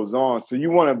time goes on. So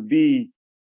you want to be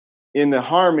in the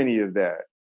harmony of that,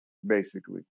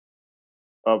 basically,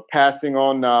 of passing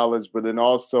on knowledge, but then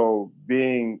also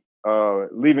being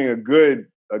leaving a good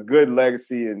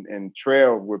legacy and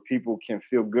trail where people can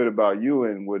feel good about you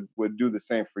and would do the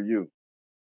same for you.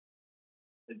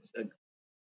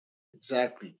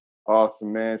 Exactly.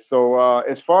 Awesome, man. So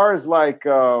as far as like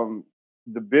the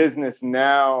business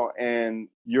now and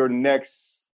your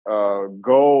next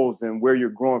goals and where you're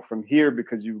growing from here,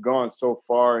 because you've gone so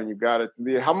far and you got it to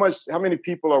be, how many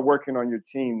people are working on your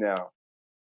team now?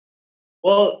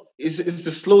 Well, it's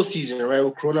the slow season, right?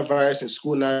 With coronavirus and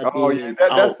school not being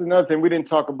that's another thing. We didn't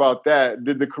talk about that.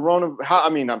 Did the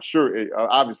I'm sure it,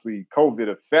 obviously COVID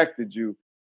affected you.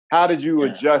 How did you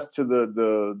adjust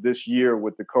to this year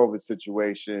with the COVID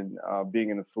situation, being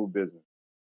in the food business?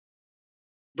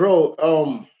 Bro,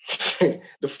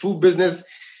 the food business,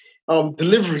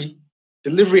 delivery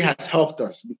has helped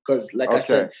us, because, like I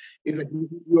said, it's like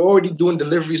we're already doing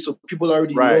delivery, so people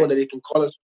already know that they can call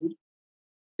us food.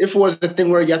 If it was the thing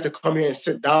where you have to come here and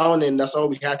sit down and that's all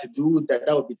we had to do, that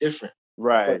would be different.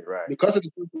 Right. Because of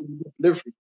the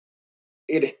delivery,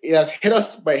 it has hit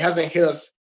us, but it hasn't hit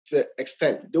us to the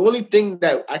extent. The only thing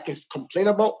that I can complain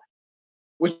about,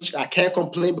 which I can't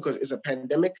complain because it's a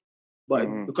pandemic, but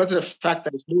because of the fact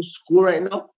that there's no school right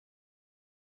now,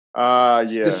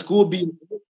 the school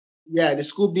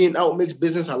being out makes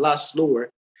business a lot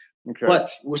slower. Okay. But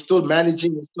we're still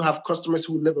managing. We still have customers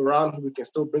who live around who we can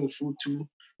still bring food to.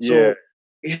 So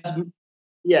it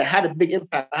had a big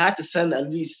impact. I had to send at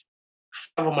least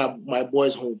 5 of my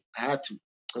boys home. I had to,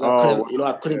 because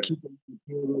I couldn't keep them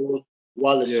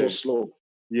while it's so slow.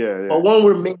 Yeah. But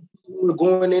when we're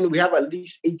going in, we have at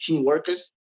least 18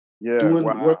 workers doing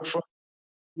work for.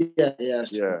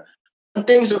 Yeah. When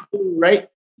things are going right,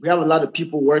 we have a lot of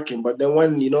people working. But then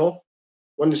when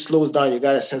it slows down, you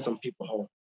gotta send some people home.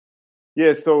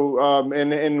 Yeah. So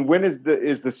and when is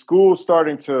the school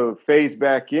starting to phase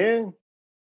back in,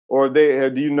 or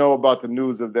do you know about the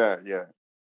news of that? Yeah.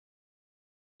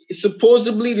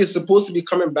 Supposedly they're supposed to be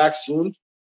coming back soon,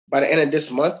 by the end of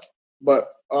this month. But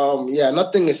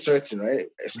nothing is certain, right?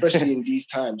 Especially in these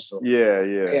times. So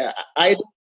yeah. I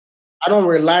don't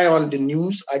rely on the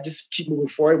news. I just keep moving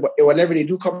forward. But whenever they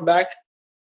do come back,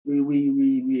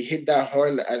 we hit that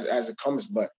horn as it comes.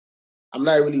 But I'm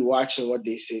not really watching what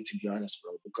they say, to be honest,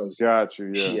 bro. Because got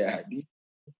you. Yeah,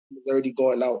 it's already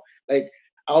going out. Like,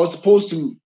 I was supposed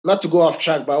to, not to go off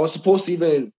track, but I was supposed to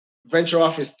even venture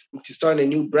off to start a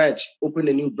new branch, open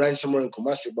a new branch somewhere in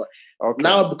Kumasi. But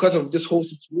now, because of this whole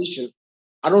situation,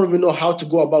 I don't even know how to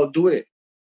go about doing it.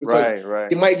 Because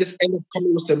they might just end up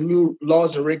coming with some new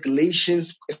laws and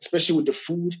regulations, especially with the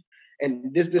food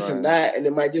and this and that. And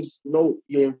they might just, your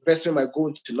investment might go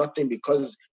into nothing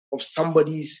because of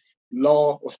somebody's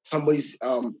law or somebody's,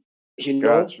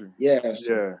 Got you. Yeah.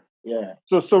 Yeah.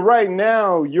 So right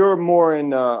now you're more in,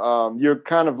 you're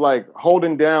kind of like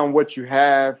holding down what you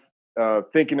have,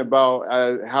 thinking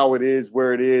about how it is,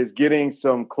 where it is, getting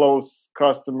some close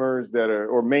customers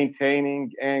or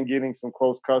maintaining and getting some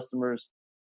close customers.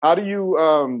 How do you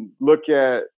look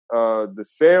at the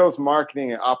sales,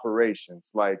 marketing, and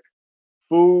operations, like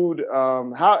food?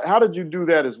 How did you do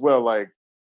that as well? Like,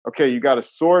 okay, you got to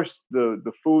source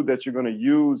the food that you're going to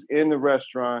use in the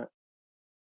restaurant.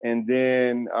 And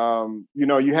then,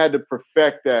 you had to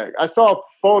perfect that. I saw a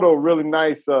photo, really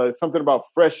nice, something about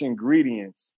fresh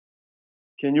ingredients.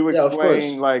 Can you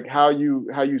explain like how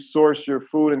you source your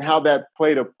food and how that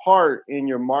played a part in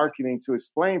your marketing to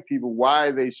explain people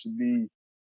why they should be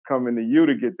coming to you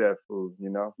to get that food,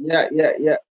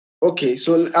 Yeah. Okay,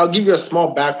 so I'll give you a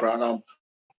small background.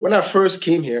 When I first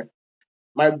came here,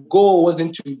 my goal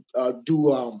wasn't to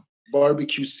do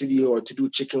barbecue city or to do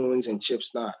chicken wings and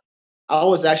chips. Nah, I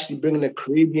was actually bringing a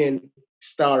Caribbean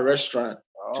style restaurant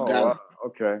to Ghana. Wow.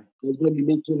 Okay. I was going to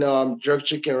be making jerk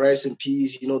chicken, rice and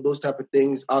peas, those type of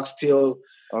things, oxtail,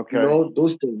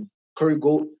 those things, curry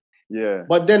goat. Yeah.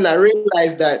 But then I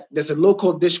realized that there's a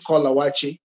local dish called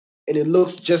lawache, and it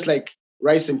looks just like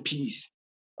rice and peas,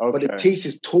 but the taste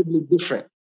is totally different.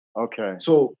 Okay.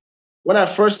 So when I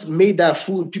first made that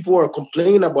food, people were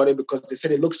complaining about it because they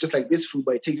said it looks just like this food,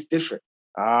 but it tastes different.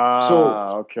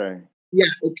 Okay. Yeah,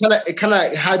 it kind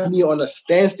of had me on a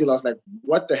standstill. I was like,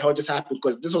 "What the hell just happened?"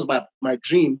 Because this was my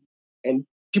dream, and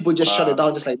people just shut it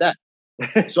down just like that.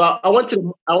 So I went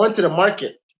to the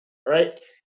market, right,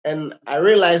 and I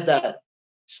realized that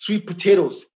sweet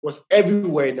potatoes was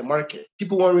everywhere in the market.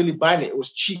 People weren't really buying it. It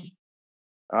was cheap.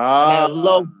 And I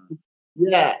love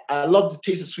the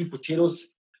taste of sweet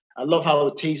potatoes. I love how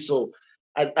it tastes. So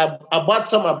I bought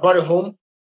some. I brought it home.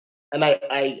 And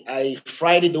I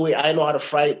fried it the way I know how to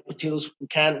fry potatoes. We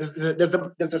can.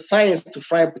 There's a science to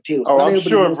frying potatoes. Oh, I'm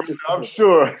sure. I'm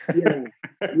sure.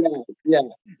 Yeah.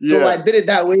 So I did it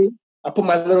that way. I put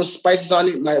my little spices on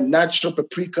it, my natural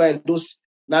paprika and those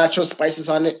natural spices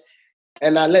on it,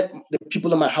 and I let the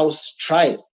people in my house try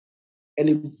it, and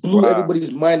it blew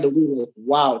everybody's mind away. Like,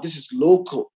 wow, this is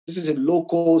local. This is a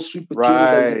local sweet potato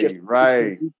that you get.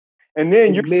 Right. And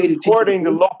then you're supporting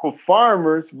the local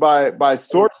farmers by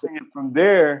sourcing it from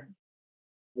there.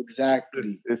 Exactly.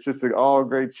 It's just an all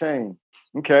great chain.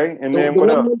 Okay. And then what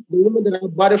else? The woman that I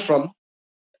bought it from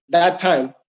that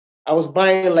time, I was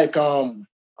buying like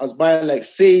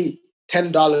say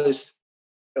 $10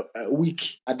 a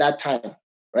week at that time,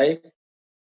 right?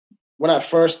 When I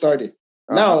first started.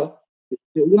 Now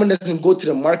the woman doesn't go to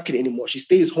the market anymore. She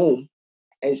stays home.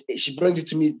 And she brings it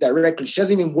to me directly. She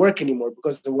doesn't even work anymore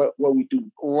because of what we do.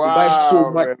 Wow, we buy so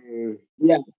much.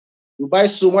 Yeah, we buy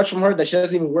so much from her that she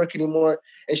doesn't even work anymore.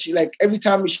 And she, like, every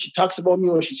time she talks about me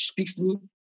or she speaks to me,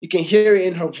 you can hear it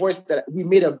in her voice that we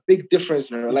made a big difference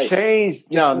in her life.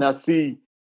 Changed. Now, see,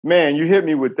 man, you hit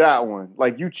me with that one.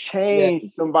 Like, you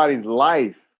changed somebody's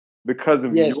life because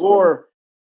of your,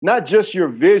 not just your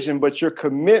vision, but your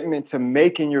commitment to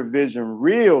making your vision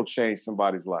real changed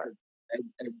somebody's life.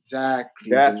 Exactly.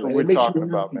 That's what we're talking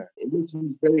about, man. It makes me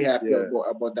very happy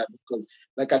about that because,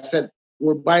 like I said,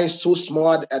 we're buying so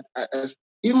smart.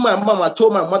 Even my mom, I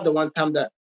told my mother one time that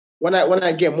when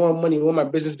I get more money, when my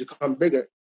business becomes bigger,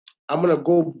 I'm gonna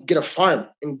go get a farm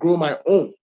and grow my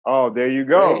own. Oh, there you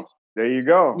go. Right? There you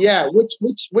go. Yeah,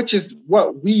 which is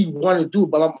what we want to do.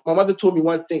 But my mother told me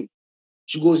one thing.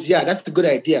 She goes, "Yeah, that's a good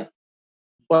idea,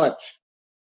 but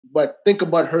think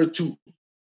about her too.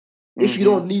 If you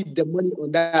don't need the money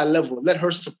on that level, let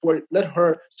her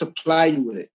supply you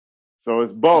with it. So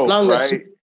it's both, right?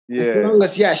 As long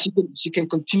as she can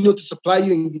continue to supply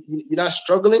you and you're not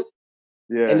struggling,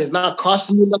 and it's not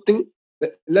costing you nothing.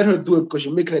 Let her do it because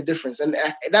you're making a difference. And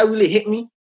that really hit me.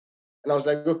 And I was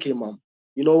like, okay, Mom,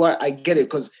 you know what? I get it.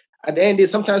 Because at the end of the day,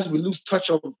 sometimes we lose touch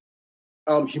of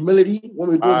humility when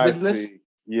we're doing business. See.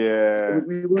 Yeah,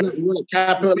 we want to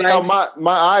capitalize.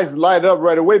 My eyes light up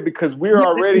right away because we're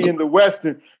already in the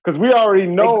Western. Because we already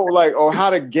know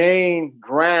how to gain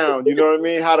ground. You know what I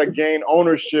mean? How to gain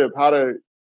ownership.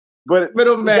 But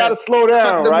middleman. You got to slow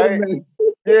down, right?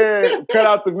 Cut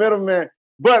out the middleman.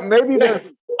 But maybe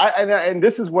and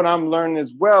this is what I'm learning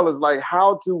as well is like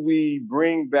how do we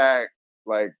bring back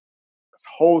like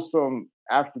wholesome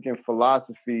African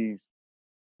philosophies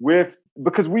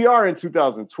because we are in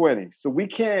 2020, so we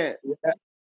can't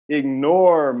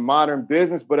ignore modern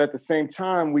business, but at the same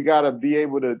time, we got to be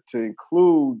able to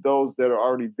include those that are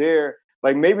already there.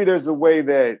 Like maybe there's a way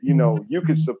that, you know, you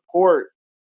could support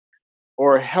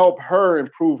or help her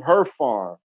improve her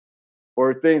farm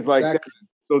or things like that,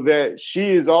 so that she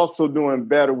is also doing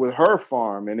better with her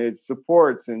farm and it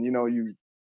supports, and, you know, you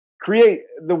create,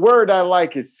 the word I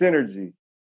like is synergy.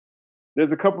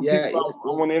 There's a couple people I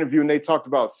want to interview and they talked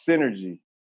about synergy.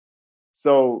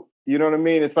 So, you know what I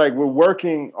mean? It's like we're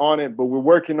working on it, but we're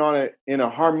working on it in a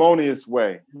harmonious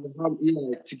way.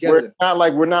 Yeah, together.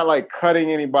 We're not like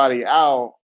cutting anybody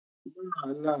out.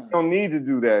 Nah. We don't need to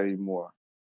do that anymore.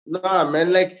 Nah,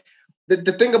 man. Like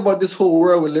the thing about this whole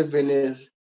world we live in is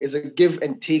a give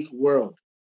and take world.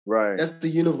 Right. That's the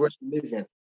universe we live in.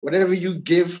 Whatever you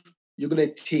give, you're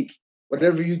gonna take.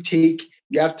 Whatever you take,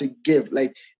 you have to give.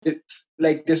 Like it's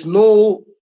like there's no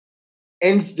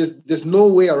ends. There's no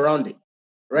way around it.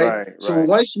 Right. So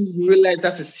once you realize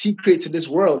that's a secret to this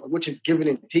world, which is giving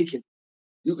and taking,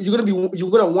 you're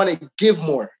gonna want to give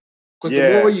more, because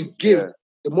the more you give,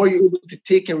 the more you're able to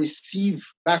take and receive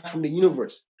back from the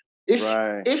universe.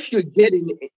 If you're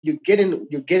getting,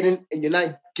 and you're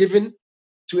not giving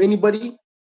to anybody,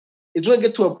 it's gonna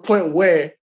get to a point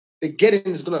where the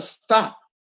getting is gonna stop.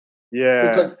 Yeah.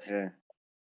 Because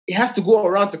it has to go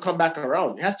around to come back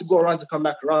around. It has to go around to come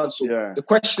back around. So the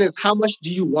question is, how much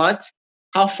do you want?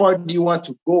 How far do you want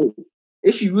to go?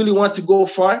 If you really want to go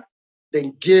far,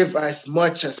 then give as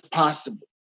much as possible.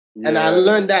 Yeah. And I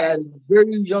learned that at a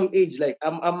very young age. Like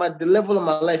I'm at the level of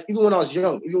my life, even when I was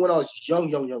young,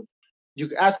 young, you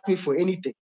could ask me for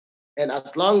anything. And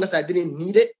as long as I didn't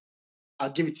need it, I'll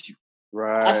give it to you.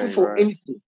 Right. Ask me for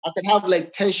anything. I could have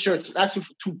like 10 shirts. Ask me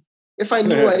for 2. If I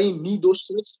knew I didn't need those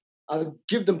shirts, I'll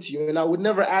give them to you. And I would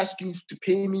never ask you to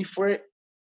pay me for it.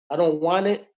 I don't want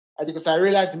it. Because I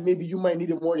realized that maybe you might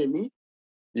need it more than me.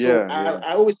 So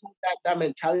I always have that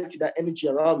mentality, that energy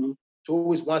around me to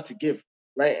always want to give,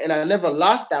 right? And I never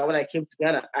lost that when I came to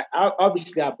Ghana.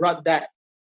 I brought that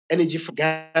energy from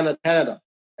Ghana to Canada,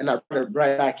 and I brought it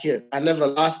right back here. I never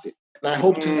lost it, and I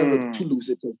hope to never to lose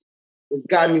it. It's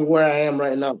got me where I am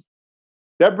right now.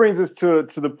 That brings us to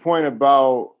the point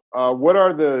about what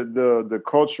are the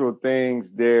cultural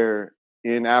things there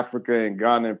in Africa and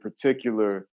Ghana in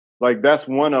particular. Like that's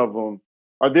one of them.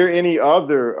 Are there any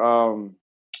other,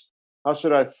 how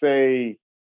should I say,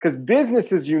 because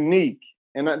business is unique.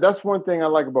 And that's one thing I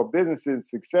like about business and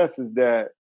success is that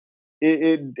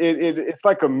it's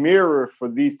like a mirror for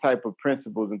these type of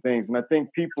principles and things. And I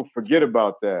think people forget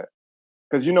about that.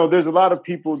 Because, you know, there's a lot of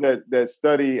people that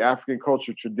study African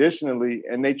culture traditionally,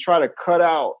 and they try to cut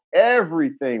out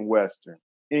everything Western,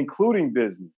 including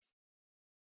business.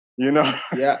 You know?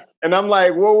 Yeah. And I'm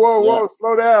like, whoa,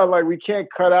 slow down. Like, we can't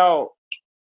cut out.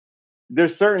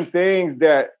 There's certain things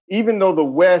that, even though the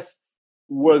West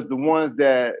was the ones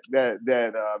that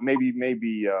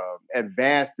maybe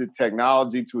advanced the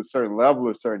technology to a certain level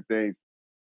of certain things,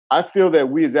 I feel that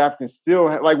we as Africans still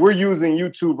like we're using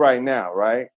YouTube right now,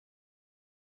 right?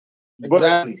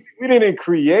 Exactly. But we didn't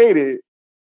create it,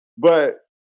 but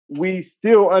we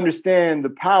still understand the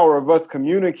power of us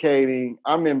communicating.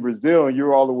 I'm in Brazil and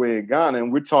you're all the way in Ghana,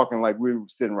 and we're talking like we're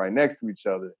sitting right next to each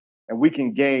other, and we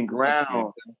can gain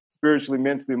ground spiritually,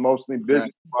 mentally, emotionally,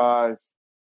 business-wise,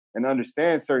 and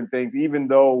understand certain things, even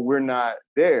though we're not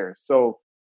there. So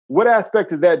what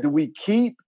aspect of that do we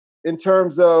keep in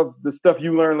terms of the stuff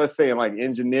you learn, let's say, in like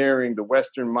engineering, the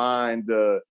Western mind,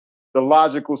 the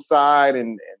logical side,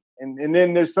 and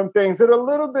then there's some things that are a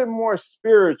little bit more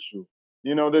spiritual.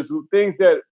 You know, there's things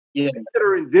that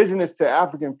are indigenous to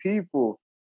African people.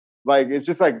 Like, it's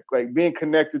just like being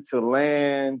connected to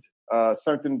land,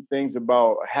 certain things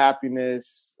about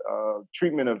happiness,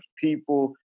 treatment of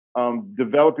people,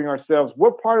 developing ourselves.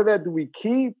 What part of that do we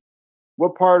keep?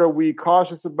 What part are we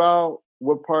cautious about?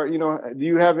 What part, you know, do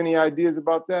you have any ideas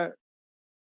about that?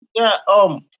 Yeah,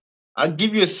 I'll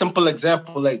give you a simple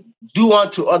example, like do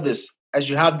unto others as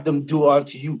you have them do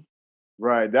unto you.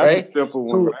 Right, that's a simple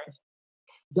one, so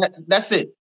right? That's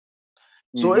it.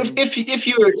 So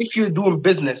if you're doing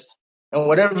business and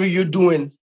whatever you're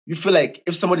doing, you feel like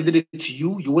if somebody did it to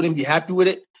you, you wouldn't be happy with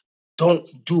it, don't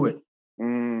do it.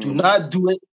 Do not do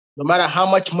it, no matter how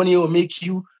much money it will make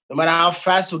you, no matter how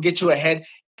fast it will get you ahead.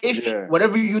 If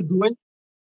whatever you're doing,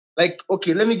 like,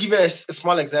 okay, let me give you a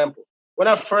small example. When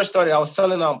I first started, I was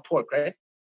selling pork, right?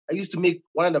 I used to make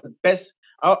one of the best.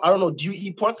 I don't know, do you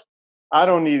eat pork? I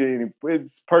don't eat any.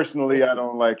 It's personally, I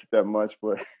don't like it that much,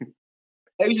 but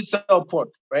I used to sell pork,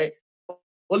 right?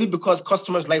 Only because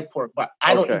customers like pork, but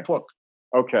I don't eat pork.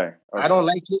 Okay. I don't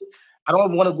like it. I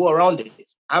don't want to go around it.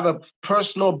 I have a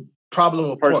personal problem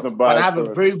with pork, but I have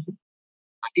a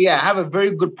I have a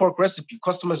very good pork recipe.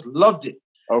 Customers loved it.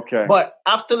 Okay. But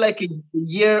after like a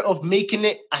year of making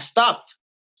it, I stopped.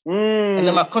 And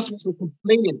then my customers were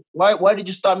complaining, why did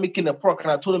you stop making the pork?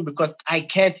 And I told them, because I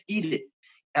can't eat it.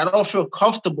 I don't feel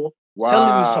comfortable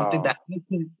selling you something that I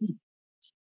can't eat.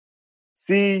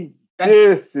 See,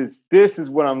 this is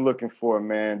what I'm looking for,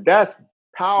 man. That's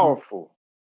powerful.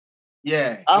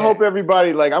 Yeah. I hope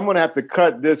everybody, like, I'm going to have to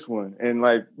cut this one and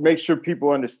like make sure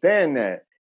people understand that.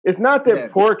 It's not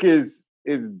that pork is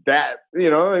that,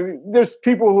 you know, I mean, there's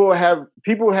people who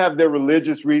have their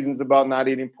religious reasons about not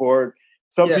eating pork.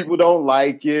 Some people don't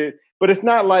like it, but it's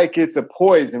not like it's a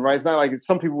poison, right? It's not like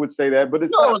some people would say that, but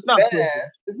it's not bad. Poison.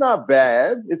 It's not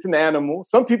bad. It's an animal.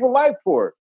 Some people like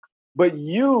pork, but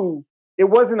it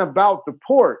wasn't about the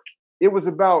pork. It was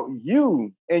about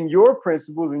you and your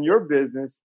principles and your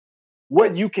business,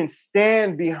 what you can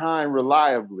stand behind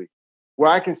reliably,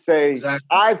 where I can say,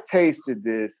 I've tasted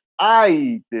this, I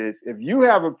eat this. If you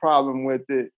have a problem with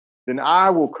it, then I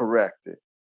will correct it.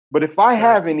 But if I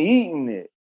haven't eaten it,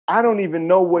 I don't even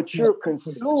know what you're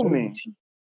consuming.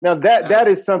 Now, that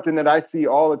is something that I see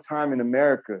all the time in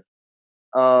America.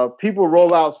 People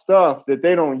roll out stuff that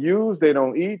they don't use, they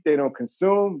don't eat, they don't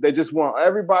consume. They just want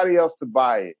everybody else to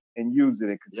buy it and use it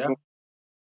and consume it.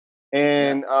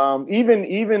 And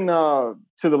even to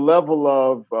the level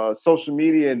of social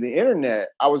media and the internet,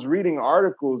 I was reading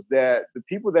articles that the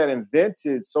people that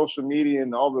invented social media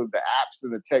and all of the apps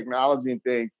and the technology and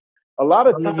things, a lot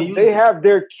of times they have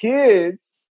their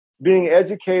kids being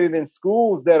educated in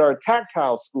schools that are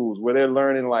tactile schools where they're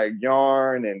learning like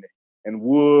yarn and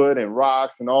wood and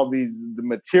rocks and all the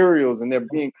materials, and they're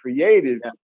being creative.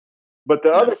 But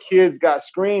the other kids got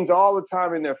screens all the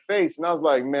time in their face. And I was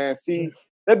like, man, see,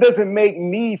 that doesn't make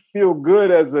me feel good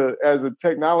as a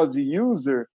technology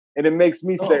user. And it makes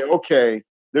me say, okay,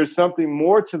 there's something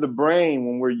more to the brain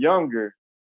when we're younger.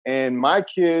 And my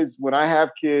kids, when I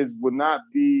have kids, would not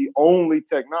be only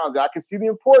technology. I can see the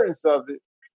importance of it.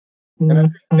 And I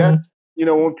think that's, you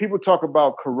know, when people talk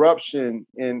about corruption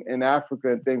in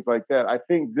Africa and things like that, I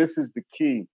think this is the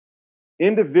key.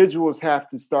 Individuals have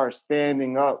to start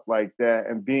standing up like that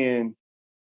and being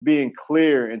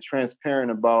clear and transparent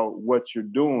about what you're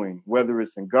doing, whether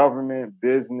it's in government,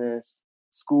 business,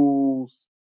 schools.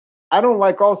 I don't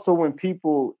like also when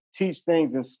people teach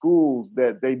things in schools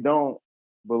that they don't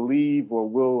believe or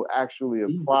will actually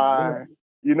apply.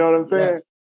 You know what I'm saying?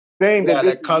 Saying that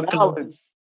this is knowledge.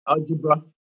 Algebra.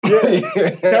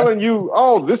 Telling you,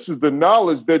 oh, this is the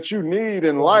knowledge that you need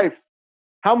in life.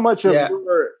 How much of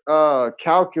your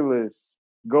calculus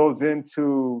goes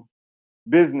into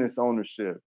business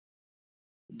ownership?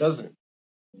 It doesn't.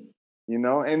 You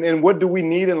know, and what do we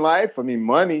need in life? I mean,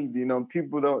 money. You know,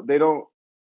 people don't.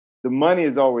 The money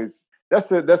is always.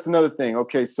 That's another thing.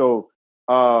 Okay, so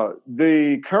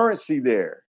the currency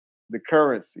there, is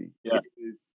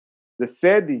the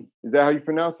Cedi. Is that how you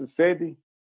pronounce it? Cedi.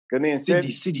 Ghanaian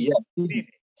Cedi.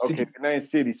 Okay, Ghanaian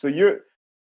Cedi. So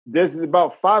this is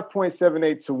about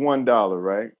 5.78 to $1,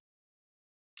 right?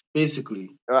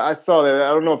 Basically. I saw that. I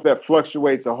don't know if that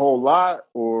fluctuates a whole lot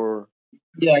or.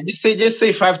 Yeah, just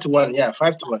say 5 to 1. Yeah,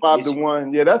 5 to 1. 5 basically. To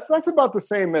 1. Yeah, that's about the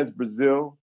same as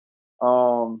Brazil.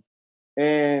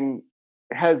 And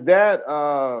has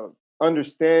that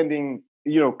understanding,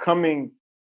 you know, coming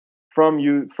from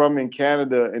in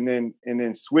Canada and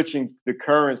then switching the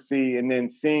currency and then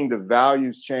seeing the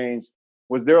values change,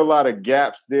 was there a lot of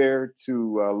gaps there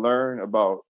to learn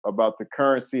about the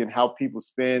currency and how people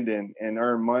spend and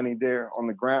earn money there on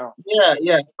the ground?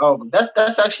 Yeah.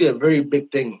 That's actually a very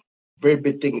big thing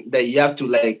that you have to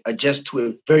like adjust to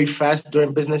it very fast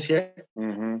during business here.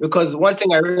 Mm-hmm. Because one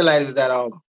thing I realized is that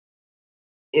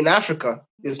in Africa,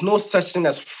 there's no such thing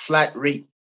as flat rate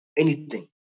anything.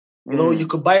 You know, you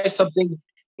could buy something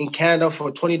in Canada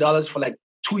for $20 for like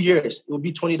 2 years. It will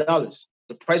be $20.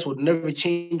 The price would never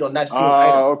change on that same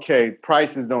item. Okay.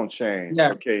 Prices don't change.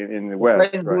 Yeah. Okay, in the West.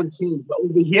 Prices don't change. But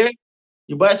over here,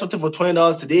 you buy something for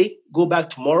 $20 today, go back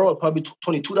tomorrow, it'll probably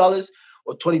 $22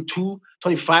 or $22,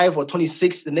 $25 or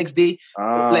 $26 the next day.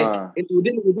 Like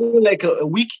within like a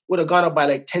week, would have gone up by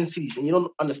like 10 cities, and you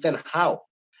don't understand how.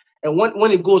 And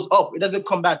when it goes up, it doesn't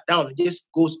come back down. It just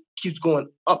keeps going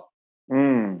up.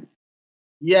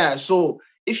 Yeah, so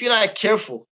if you're not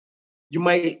careful, you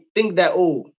might think that,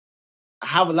 I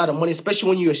have a lot of money, especially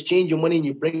when you exchange your money and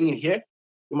you bring it here.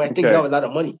 You might think you have a lot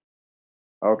of money.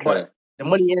 Okay. But the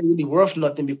money ain't really worth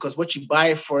nothing because what you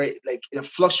buy for it, like it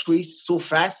fluctuates so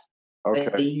fast. Okay.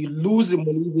 And you lose the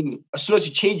money. As soon as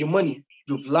you change your money,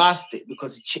 you've lost it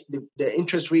because the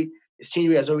interest rate exchange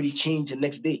rate has already changed the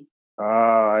next day.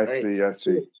 Ah, I right?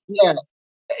 see. So, yeah,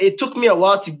 it took me a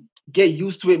while to get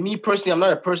used to it. Me personally, I'm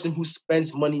not a person who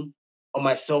spends money on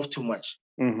myself too much.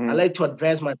 I like to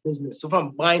advance my business. So if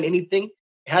I'm buying anything,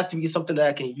 it has to be something that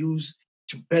I can use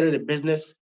to better the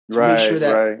business, to make sure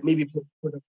that maybe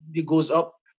productivity goes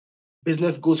up,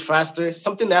 business goes faster,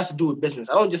 something that has to do with business.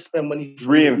 I don't just spend money for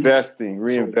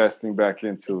reinvesting back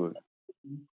into it.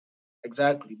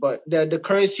 Exactly. But the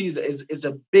currency is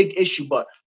a big issue, but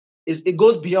it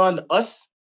goes beyond us.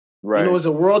 Right. You know, it's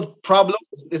a world problem.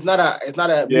 It's not a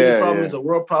mini problem, it's a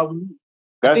world problem.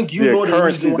 I think you know the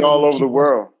currencies reason why all over the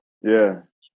world. Yeah.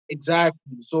 Exactly.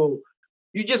 So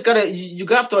you just gotta you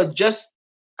have to adjust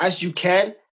as you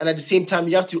can, and at the same time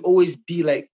you have to always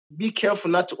be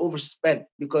careful not to overspend,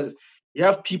 because you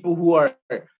have people who are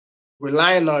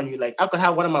relying on you. Like, I could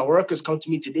have one of my workers come to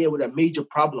me today with a major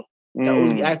problem that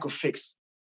only I could fix,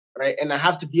 right? And I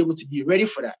have to be able to be ready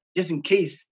for that, just in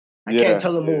case. I can't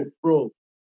tell them, oh, bro,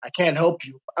 I can't help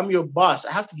you. I'm your boss.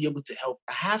 I have to be able to help.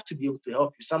 I have to be able to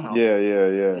help you somehow. Yeah.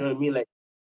 You know what I mean? Like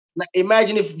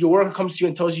imagine if your worker comes to you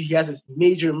and tells you he has this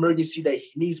major emergency that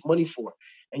he needs money for,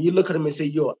 and you look at him and say,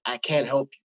 yo, I can't help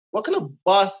you. What kind of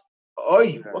boss are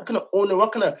you? What kind of owner?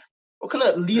 What kind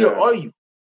of leader are you?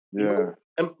 Yeah.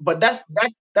 But that's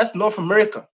North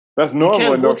America. That's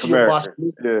normal in North America.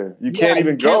 You can't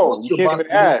even go. You can't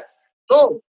even ask.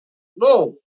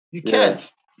 No, you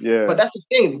can't. Yeah. But that's the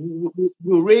thing. We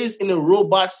were raised in a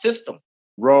robot system.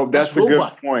 That's a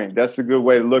good point. That's a good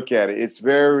way to look at it. It's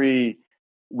very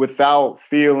without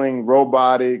feeling,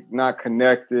 robotic, not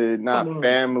connected, not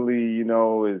family. You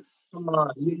know, come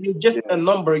on. You're just a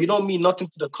number. You don't mean nothing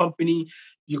to the company.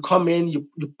 You come in, you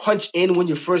punch in when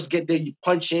you first get there, you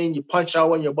punch in, you punch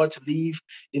out when you're about to leave.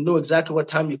 They know exactly what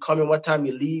time you come in, what time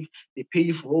you leave. They pay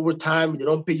you for overtime. They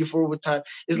don't pay you for overtime.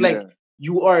 It's like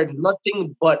you are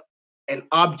nothing but an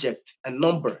object, a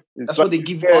number. That's what they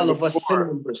give all of us SIN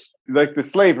numbers. Like the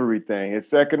slavery thing.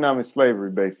 It's economic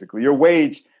slavery, basically. Your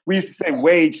wage, we used to say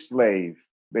wage slave,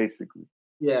 basically.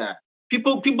 Yeah.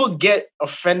 People get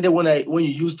offended when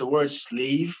you use the word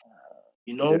slave.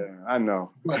 You know? Yeah, I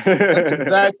know. That's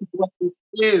exactly what it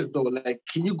is, though. Like,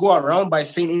 can you go around by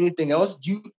saying anything else?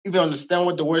 Do you even understand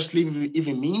what the word slave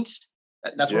even means?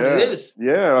 That's what it is.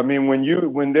 Yeah, I mean,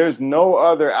 when there's no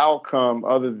other outcome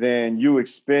other than you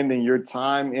expending your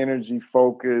time, energy,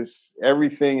 focus,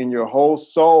 everything in your whole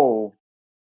soul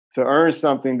to earn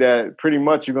something that pretty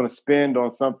much you're going to spend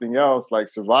on something else like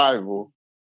survival,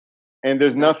 and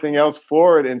there's nothing else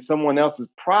for it, and someone else is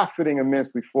profiting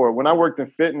immensely for it. When I worked in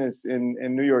fitness in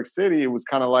New York City, it was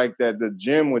kind of like that. The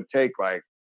gym would take like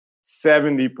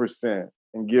 70%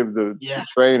 and give the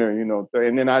trainer, you know,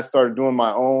 and then I started doing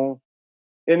my own.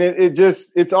 And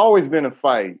it's always been a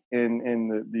fight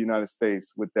in the United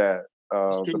States with that,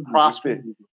 the profit.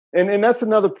 And that's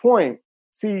another point.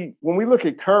 See, when we look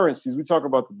at currencies, we talk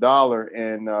about the dollar,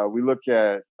 and we look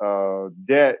at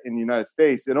debt in the United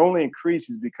States. It only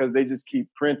increases because they just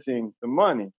keep printing the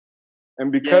money.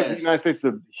 And because the United States is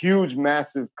a huge,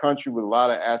 massive country with a lot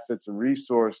of assets and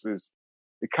resources,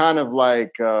 it kind of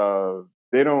like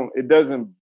they don't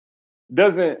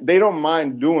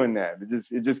mind doing that.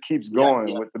 It just keeps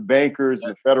going with the bankers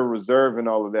and the Federal Reserve and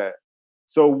all of that.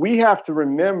 So we have to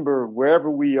remember wherever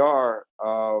we are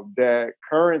that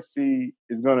currency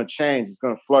is going to change. It's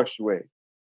going to fluctuate.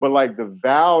 But like the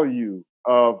value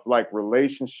of like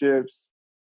relationships,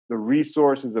 the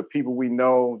resources of people we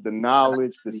know, the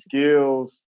knowledge, the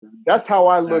skills, that's how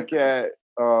I look at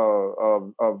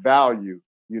value,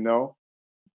 you know?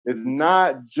 It's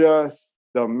not just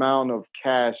the amount of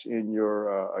cash in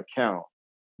your account,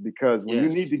 because when you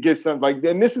need to get something like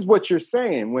that, and this is what you're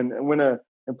saying, when a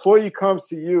employee comes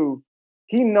to you,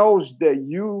 he knows that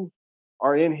you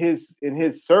are in his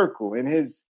circle,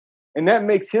 and that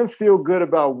makes him feel good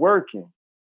about working.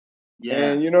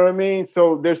 And you know what I mean?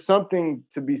 So there's something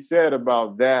to be said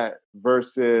about that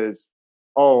versus,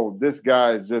 oh, this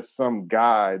guy is just some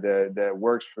guy that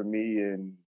works for me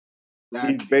and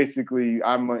he's basically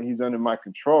he's under my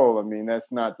control. I mean,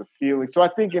 that's not the feeling. So I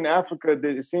think in Africa,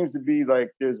 it seems to be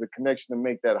like there's a connection to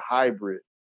make that hybrid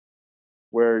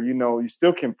where, you know, you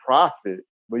still can profit,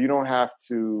 but you don't have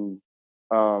to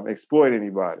exploit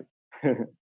anybody.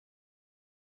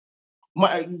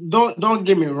 Don't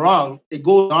get me wrong. It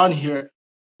goes on here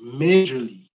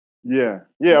majorly. Yeah,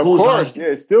 of course. Yeah,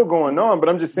 it's still going on. But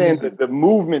I'm just saying that the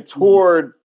movement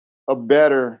toward a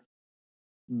better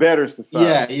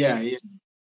society.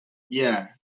 Yeah.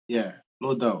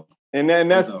 No doubt. And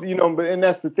that's you know, and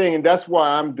that's the thing, and that's why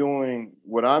I'm doing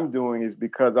what I'm doing, is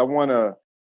because I wanted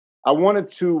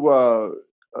to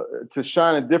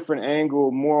shine a different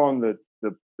angle more on the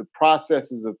the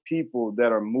processes of people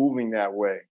that are moving that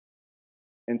way.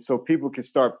 And so people can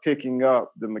start picking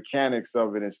up the mechanics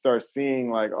of it and start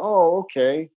seeing like, oh,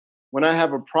 okay, when I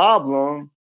have a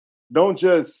problem, don't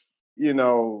just,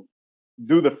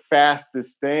 do the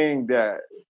fastest thing that,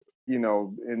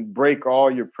 and break all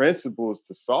your principles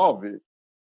to solve it.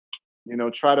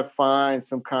 Try to find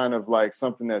some kind of like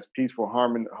something that's peaceful,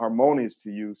 harmonious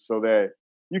to you so that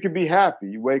you can be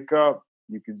happy. You wake up,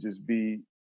 you can just be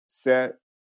set.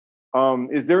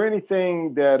 Is there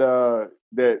anything that I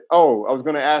was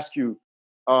going to ask you,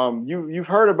 you've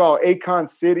heard about Akon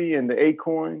City and the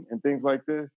Acoin and things like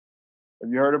this?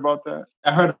 Have you heard about that?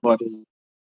 I heard about it.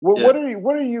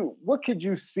 What could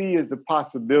you see as the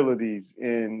possibilities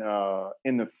in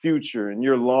the future, in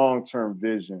your long-term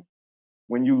vision,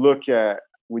 when you look at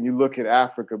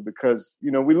Africa? Because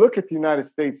we look at the United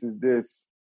States as this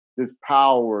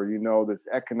power, this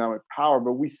economic power,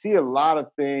 but we see a lot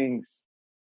of things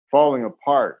falling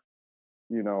apart,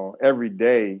 every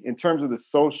day in terms of the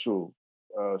social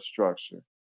structure.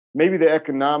 Maybe the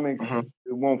economics it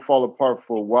won't fall apart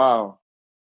for a while,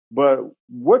 but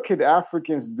what could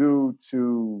Africans do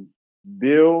to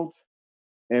build,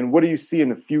 and what do you see in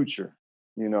the future?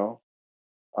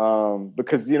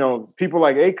 Because people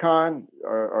like Akon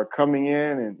are coming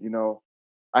in, and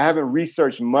I haven't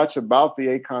researched much about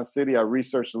the Akon City. I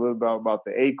researched a little bit about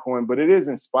the Acoin, but it is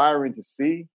inspiring to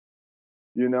see,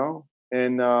 and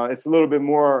it's a little bit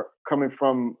more coming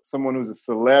from someone who's a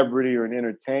celebrity or an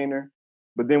entertainer.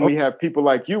 But then we have people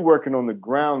like you working on the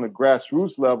ground, the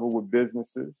grassroots level with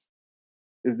businesses.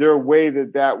 Is there a way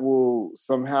that will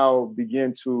somehow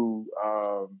begin to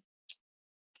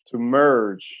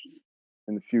merge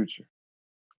in the future?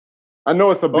 I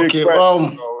know it's a big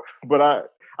question,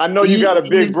 but I know you got a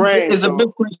big brain. It's a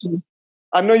big question.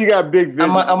 I know you got big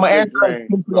vision. I'm gonna answer as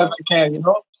simple as I can,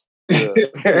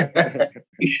 Yeah.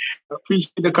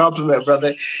 Appreciate the compliment,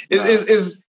 brother.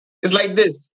 It's like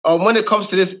this. When it comes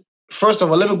to this, first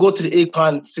of all, let me go to the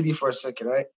Akon City for a second,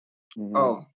 right?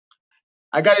 Mm-hmm.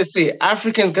 I gotta say,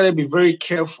 Africans gotta be very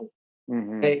careful,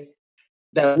 okay,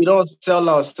 that we don't sell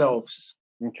ourselves.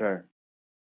 Okay.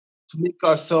 To make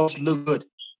ourselves look good.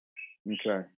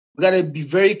 Okay. We gotta be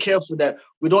very careful that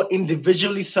we don't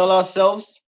individually sell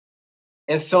ourselves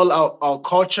and sell our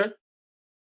culture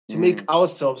to make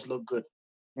ourselves look good.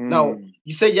 Now,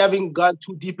 you said you haven't gone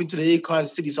too deep into the Akon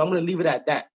City, so I'm going to leave it at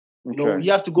that. Okay.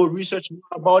 You have to go research more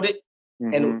about it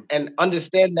and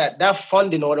understand that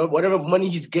funding or whatever money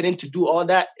he's getting to do all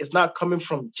that is not coming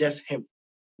from just him.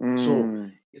 So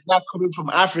it's not coming from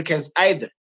Africans either.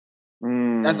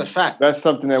 That's a fact. That's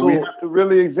something that we have to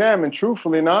really examine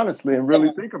truthfully and honestly and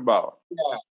really think about.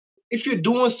 Yeah. If you're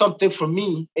doing something for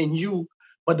me and you,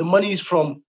 but the money is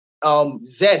from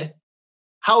Zed,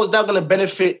 how is that going to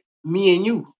benefit me and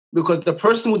you? Because the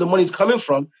person who the money is coming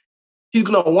from, he's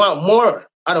going to want more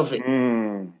out of it.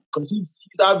 Because he's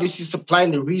obviously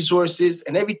supplying the resources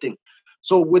and everything.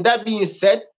 So with that being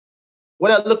said,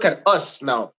 when I look at us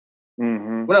now,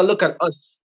 when I look at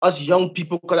us young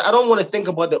people, because I don't want to think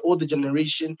about the older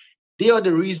generation, they are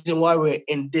the reason why we're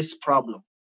in this problem.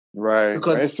 Right.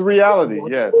 Because it's a reality.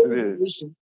 Yes, it is.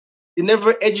 They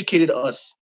never educated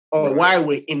us on why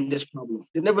we're in this problem.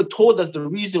 They never told us the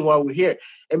reason why we're here.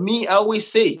 And I always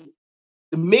say,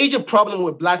 the major problem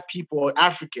with Black people or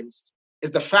Africans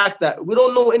is the fact that we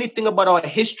don't know anything about our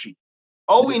history.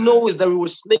 All we know is that we were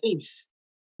slaves.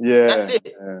 Yeah. That's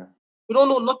it. Yeah. We don't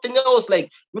know nothing else. Like,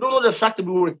 we don't know the fact that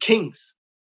we were kings.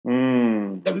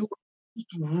 That we were to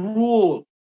rule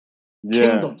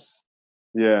kingdoms.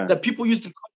 Yeah. That people used to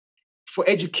come for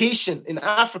education in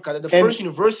Africa, that the first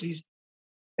universities.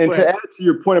 And to add to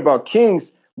your point about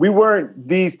kings, we weren't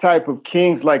these type of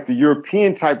kings like the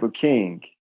European type of king.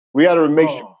 We got to make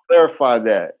sure to clarify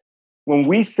that. When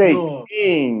we say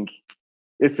king,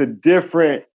 it's a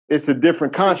different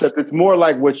concept. It's more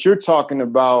like what you're talking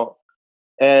about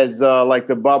as like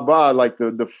the Baba, like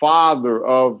the father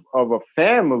of a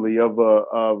family, of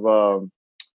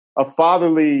a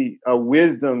fatherly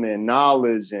wisdom and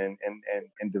knowledge and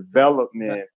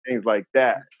development, things like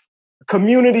that. A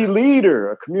community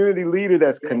leader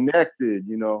that's connected,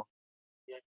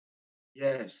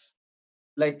 Yes.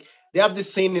 Like they have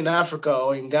this saying in Africa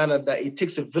or in Ghana that it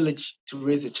takes a village to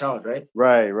raise a child, right?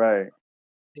 Right.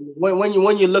 When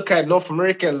you look at North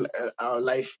American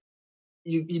life,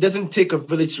 it doesn't take a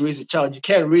village to raise a child. You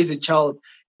can't raise a child.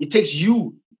 It takes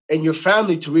you and your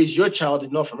family to raise your child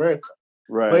in North America.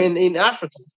 Right. But in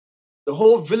Africa, the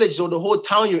whole village or the whole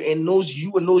town you're in knows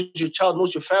you and knows your child,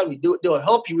 knows your family. They'll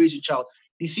help you raise your child.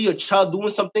 You see your child doing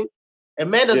something, a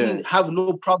man doesn't have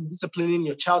no problem disciplining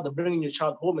your child or bringing your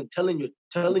child home and telling you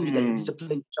that you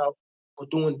discipline your child or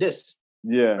doing this.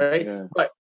 Yeah. Right. Yeah.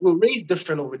 But we're raised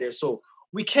different over there. So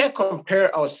we can't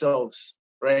compare ourselves,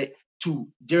 right, to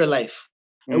their life.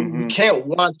 And we can't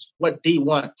want what they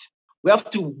want. We have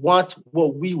to want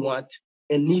what we want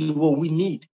and need what we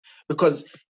need, because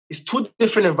it's two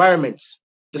different environments.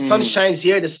 The sun shines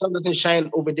here, the sun doesn't shine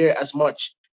over there as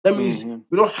much. That means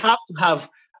we don't have to have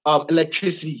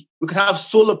electricity. We can have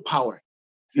solar power.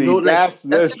 See, you know, that's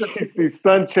see,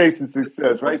 sun chasing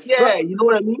success, right? Yeah, you know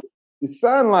what I mean? The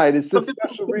sunlight is a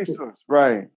special resource,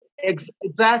 right?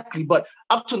 Exactly. But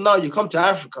up to now, you come to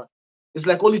Africa, it's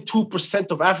like only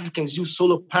 2% of Africans use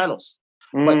solar panels.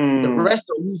 But the rest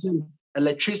are using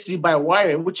electricity by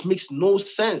wiring, which makes no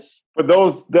sense. For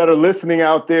those that are listening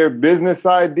out there, business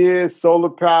ideas, solar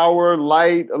power,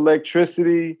 light,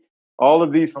 electricity, all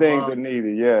of these things are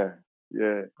needed. Yeah.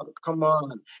 Yeah. Come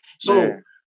on. So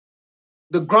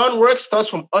the groundwork starts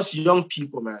from us young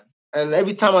people, man. And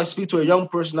every time I speak to a young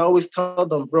person, I always tell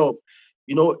them, bro,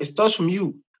 you know, it starts from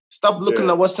you. Stop looking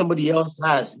at what somebody else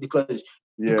has, because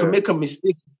you can make a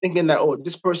mistake thinking that, oh,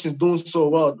 this person's doing so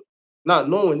well, not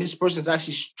knowing this person's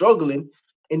actually struggling,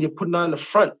 and they're putting on the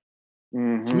front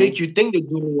to make you think they're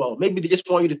doing well. Maybe they just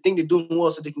want you to think they're doing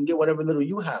well so they can get whatever little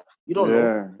you have. You don't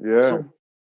know. Yeah. So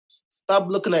stop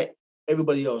looking at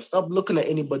everybody else. Stop looking at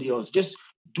anybody else. Just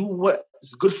do what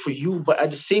is good for you, but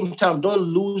at the same time, don't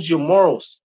lose your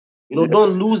morals. You know,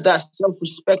 don't lose that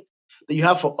self-respect that you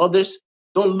have for others.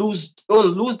 Don't lose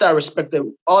that respect that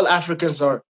all Africans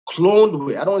are cloned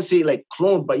with. I don't want to say like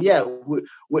cloned, but yeah,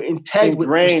 we're intact with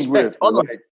respect.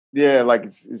 Like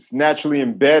it's naturally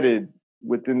embedded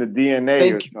within the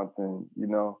DNA something, you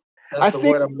know. That's I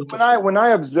think when I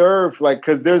observe, like,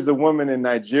 because there's a woman in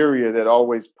Nigeria that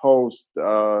always posts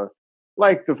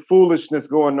like the foolishness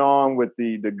going on with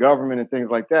the government and things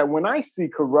like that. When I see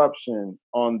corruption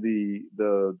on the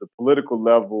political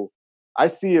level, I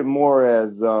see it more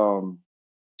as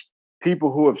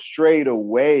people who have strayed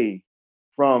away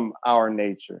from our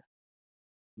nature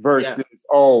versus,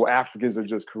 Africans are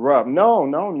just corrupt.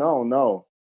 No.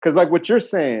 Because like what you're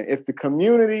saying, if the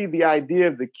community, the idea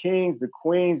of the kings, the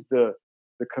queens, the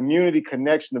community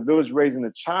connection, the village raising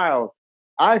the child,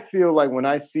 I feel like when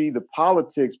I see the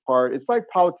politics part, it's like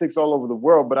politics all over the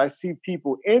world, but I see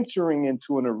people entering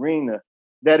into an arena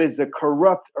that is a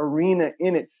corrupt arena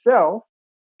in itself.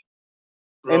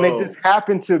 Bro. And they just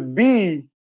happen to be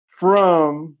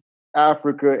from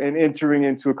Africa and entering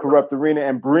into a corrupt arena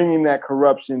and bringing that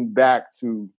corruption back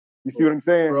to, you see what I'm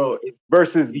saying? Bro,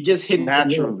 versus you just hit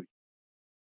naturally.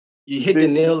 You hit the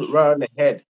nail right on the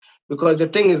head. Because the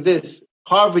thing is this,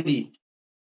 poverty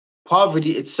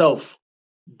itself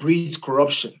breeds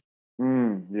corruption.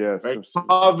 Yes. Right?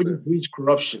 Poverty breeds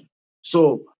corruption.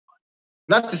 So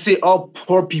not to say all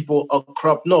poor people are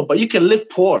corrupt, no, but you can live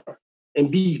poor and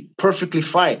be perfectly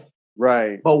fine.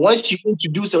 Right. But once you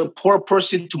introduce a poor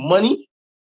person to money,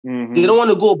 they don't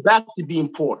want to go back to being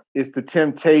poor. It's the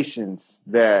temptations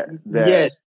that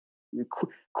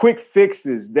quick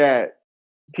fixes that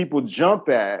people jump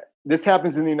at. This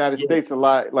happens in the United States a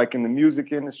lot, like in the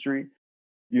music industry.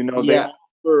 You know, they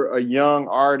offer a young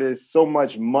artist so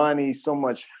much money, so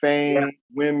much fame,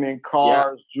 women,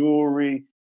 cars, jewelry,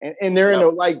 and they're in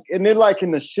they're like in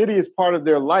the shittiest part of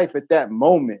their life at that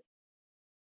moment.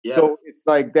 Yeah. So it's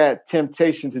like that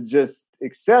temptation to just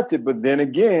accept it. But then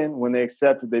again, when they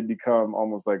accept it, they become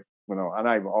almost like,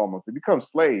 not even almost, they become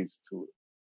slaves to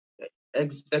it.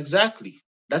 Exactly.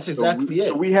 That's exactly it.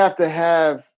 So we have to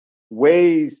have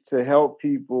ways to help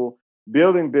people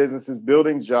building businesses,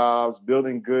 building jobs,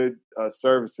 building good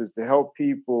services to help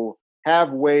people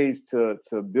have ways to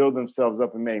build themselves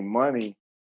up and make money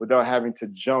without having to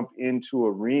jump into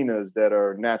arenas that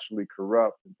are naturally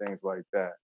corrupt and things like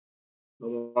that.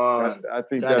 I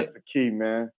think that's the key,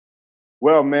 man.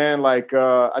 Well, man, like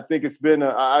I think it's been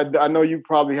I know you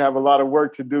probably have a lot of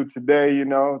work to do today, you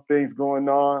know, things going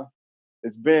on.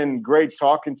 It's been great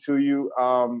talking to you.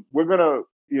 We're gonna,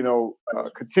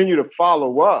 continue to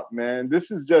follow up, man. This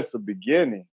is just a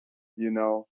beginning, you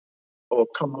know. Oh,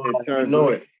 come on, you know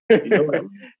it.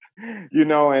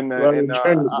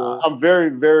 I'm very,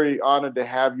 very honored to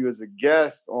have you as a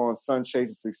guest on Sun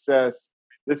Chasing Success.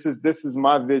 This is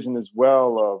my vision as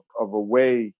well of a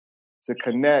way to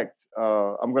connect.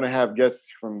 I'm going to have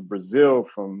guests from Brazil,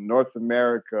 from North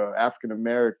America, African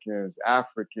Americans,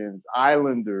 Africans,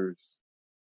 Islanders,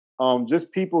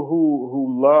 just people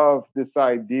who love this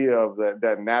idea of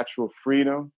that natural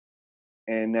freedom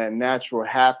and that natural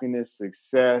happiness,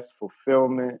 success,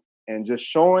 fulfillment, and just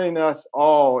showing us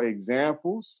all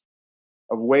examples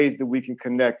of ways that we can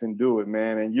connect and do it,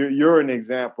 man. And you're an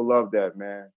example of that,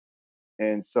 man.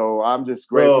 And so I'm just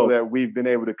grateful that we've been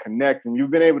able to connect, and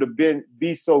you've been able to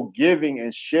be so giving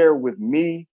and share with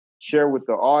me, share with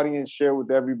the audience, share with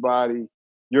everybody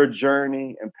your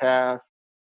journey and path.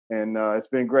 And it's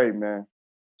been great, man.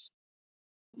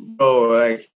 Bro,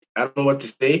 like, I don't know what to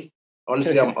say.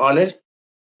 Honestly, I'm honored.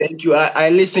 Thank you. I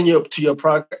listen to your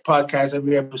podcast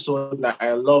every episode, and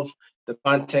I love the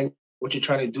content, what you're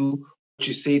trying to do, what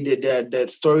you say, the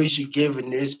stories you give,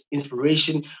 and there's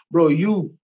inspiration. Bro,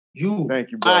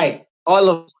 thank you, bro. all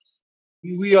of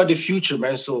we are the future,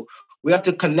 man. So we have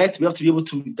to connect. We have to be able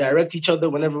to direct each other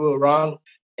whenever we're wrong,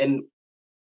 and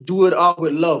do it all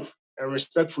with love and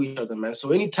respect for each other, man.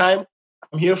 So anytime,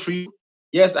 I'm here for you.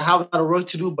 Yes, I have a lot of work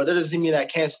to do, but that doesn't mean I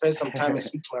can't spend some time and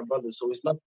speak to my brothers. So it's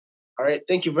not. All right.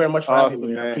 Thank you very much for having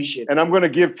me. Man. I appreciate it. And I'm going to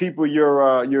give people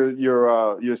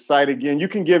your site again. You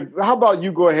can give. How about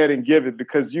you go ahead and give it,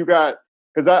 because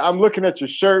I'm looking at your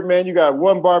shirt, man. You got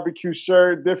one barbecue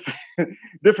shirt,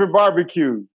 different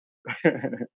barbecue.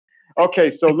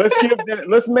 Okay, so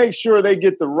let's make sure they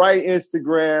get the right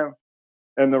Instagram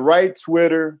and the right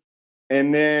Twitter,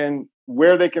 and then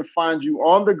where they can find you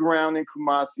on the ground in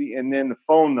Kumasi, and then the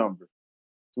phone number,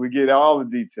 so we get all the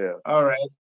details. All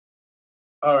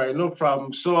right, no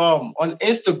problem. So on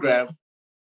Instagram,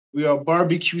 we are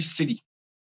Barbecue City,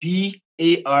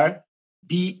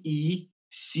 BARBECUECITY.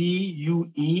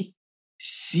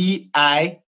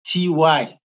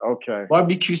 Okay.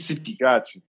 Barbecue City.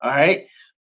 Got you. All right.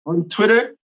 On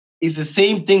Twitter, it's the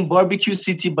same thing, Barbecue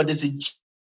City, but there's a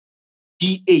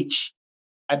GH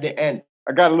at the end.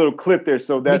 I got a little clip there.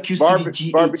 So that's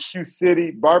Barbecue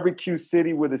City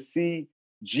with a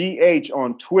CGH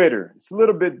on Twitter. It's a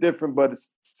little bit different, but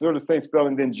it's sort of the same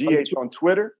spelling than GH on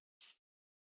Twitter.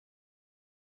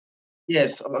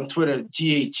 Yes, on Twitter,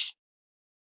 GH.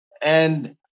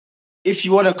 And if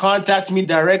you want to contact me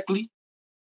directly,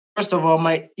 first of all,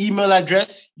 my email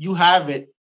address, you have it.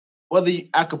 Whether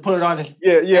I could put it on as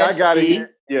I got it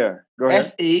here. Yeah, go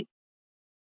ahead.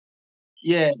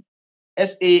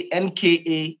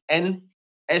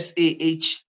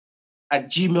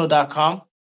 SANKANSAH@gmail.com.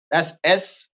 That's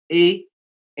SA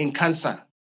in Kansan.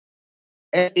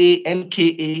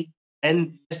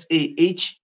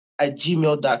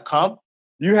 SANKANSAH@gmail.com.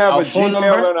 You have a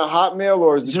Gmail and a Hotmail,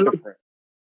 or is it different?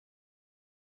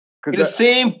 It's the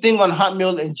same thing on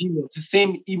Hotmail and Gmail. It's the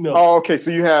same email. Oh, okay.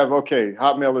 So you have,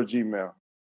 Hotmail or Gmail.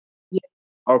 Yeah.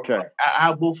 Okay. I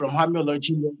have both from Hotmail or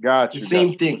Gmail. Gotcha. The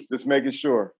same thing. Just making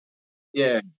sure.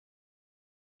 Yeah.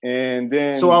 And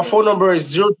then... So our phone number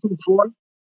is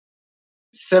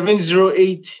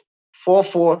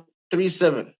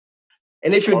 024-708-4437.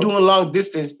 And if you're doing long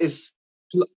distance, it's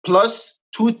plus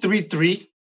 233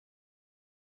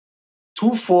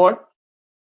 24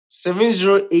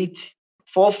 708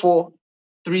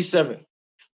 4437.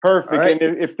 Perfect. Right?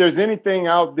 And if there's anything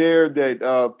out there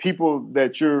that people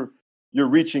that you're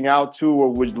reaching out to or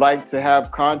would like to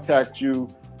have contact you,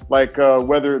 like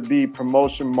whether it be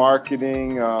promotion,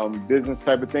 marketing, business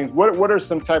type of things, what are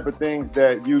some type of things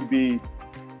that you'd be,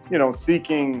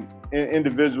 seeking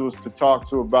individuals to talk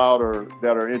to about, or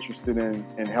that are interested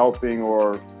in helping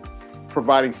or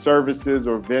providing services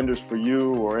or vendors for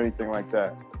you or anything like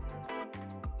that?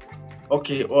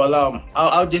 Okay, well,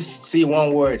 I'll just say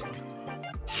one word: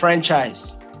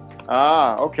 franchise.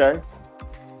 Ah, okay.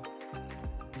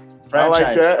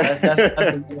 Franchise. I like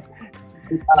that.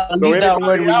 I'll leave that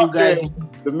word with you guys.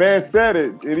 The man said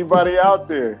it. Anybody out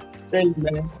there? Thank you,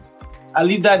 man. I'll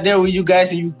leave that there with you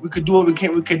guys, and we could do what we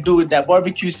can do with that.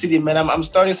 Barbecue City, man. I'm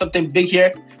starting something big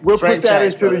here. We'll put that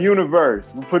into the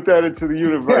universe. We'll put that into the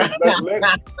universe.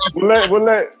 We'll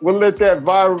let that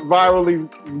virally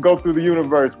go through the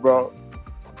universe, bro.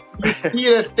 You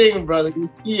see the thing, brother. You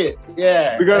see it.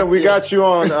 Yeah. We got you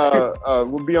on.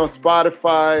 We'll be on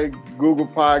Spotify, Google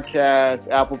Podcasts,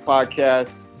 Apple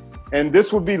Podcasts. And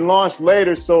this will be launched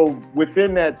later. So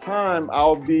within that time,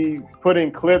 I'll be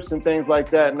putting clips and things like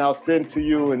that, and I'll send to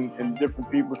you and different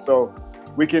people, so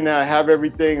we can have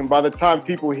everything. And by the time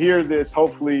people hear this,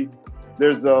 hopefully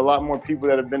there's a lot more people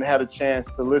that have had a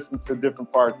chance to listen to different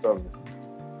parts of it.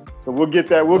 So we'll get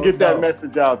that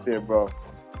message out there, bro.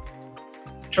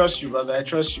 Trust you, brother. I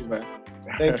trust you, man.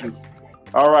 Thank you.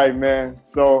 All right, man.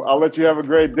 So I'll let you have a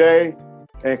great day.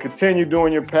 And continue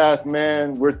doing your path,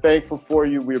 man. We're thankful for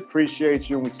you. We appreciate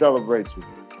you, and we celebrate you.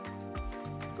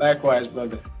 Likewise,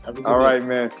 brother. Have a good All day. right,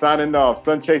 man. Signing off.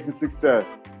 Sun Chasing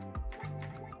Success.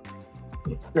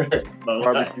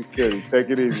 Barbecue City.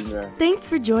 Take it easy, man. Thanks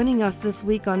for joining us this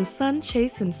week on Sun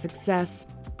Chasing Success.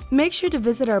 Make sure to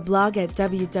visit our blog at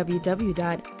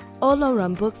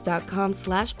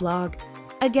www.olorunbooks.com/blog.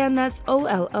 Again, that's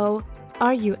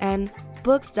OLORUN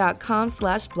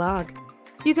books.com/blog.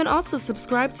 You can also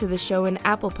subscribe to the show in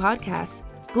Apple Podcasts,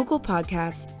 Google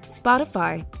Podcasts,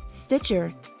 Spotify,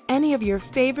 Stitcher, any of your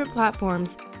favorite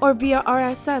platforms, or via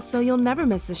RSS so you'll never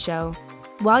miss a show.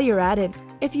 While you're at it,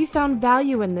 if you found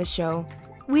value in this show,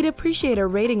 we'd appreciate a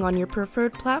rating on your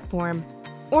preferred platform.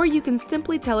 Or you can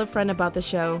simply tell a friend about the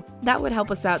show. That would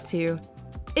help us out too.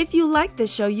 If you like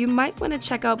this show, you might want to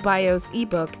check out Bio's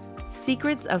ebook,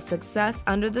 Secrets of Success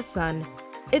Under the Sun.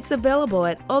 It's available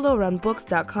at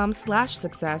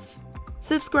olorunbooks.com/success.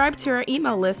 Subscribe to our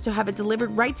email list to have it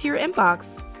delivered right to your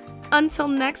inbox. Until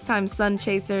next time, Sun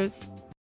Chasers.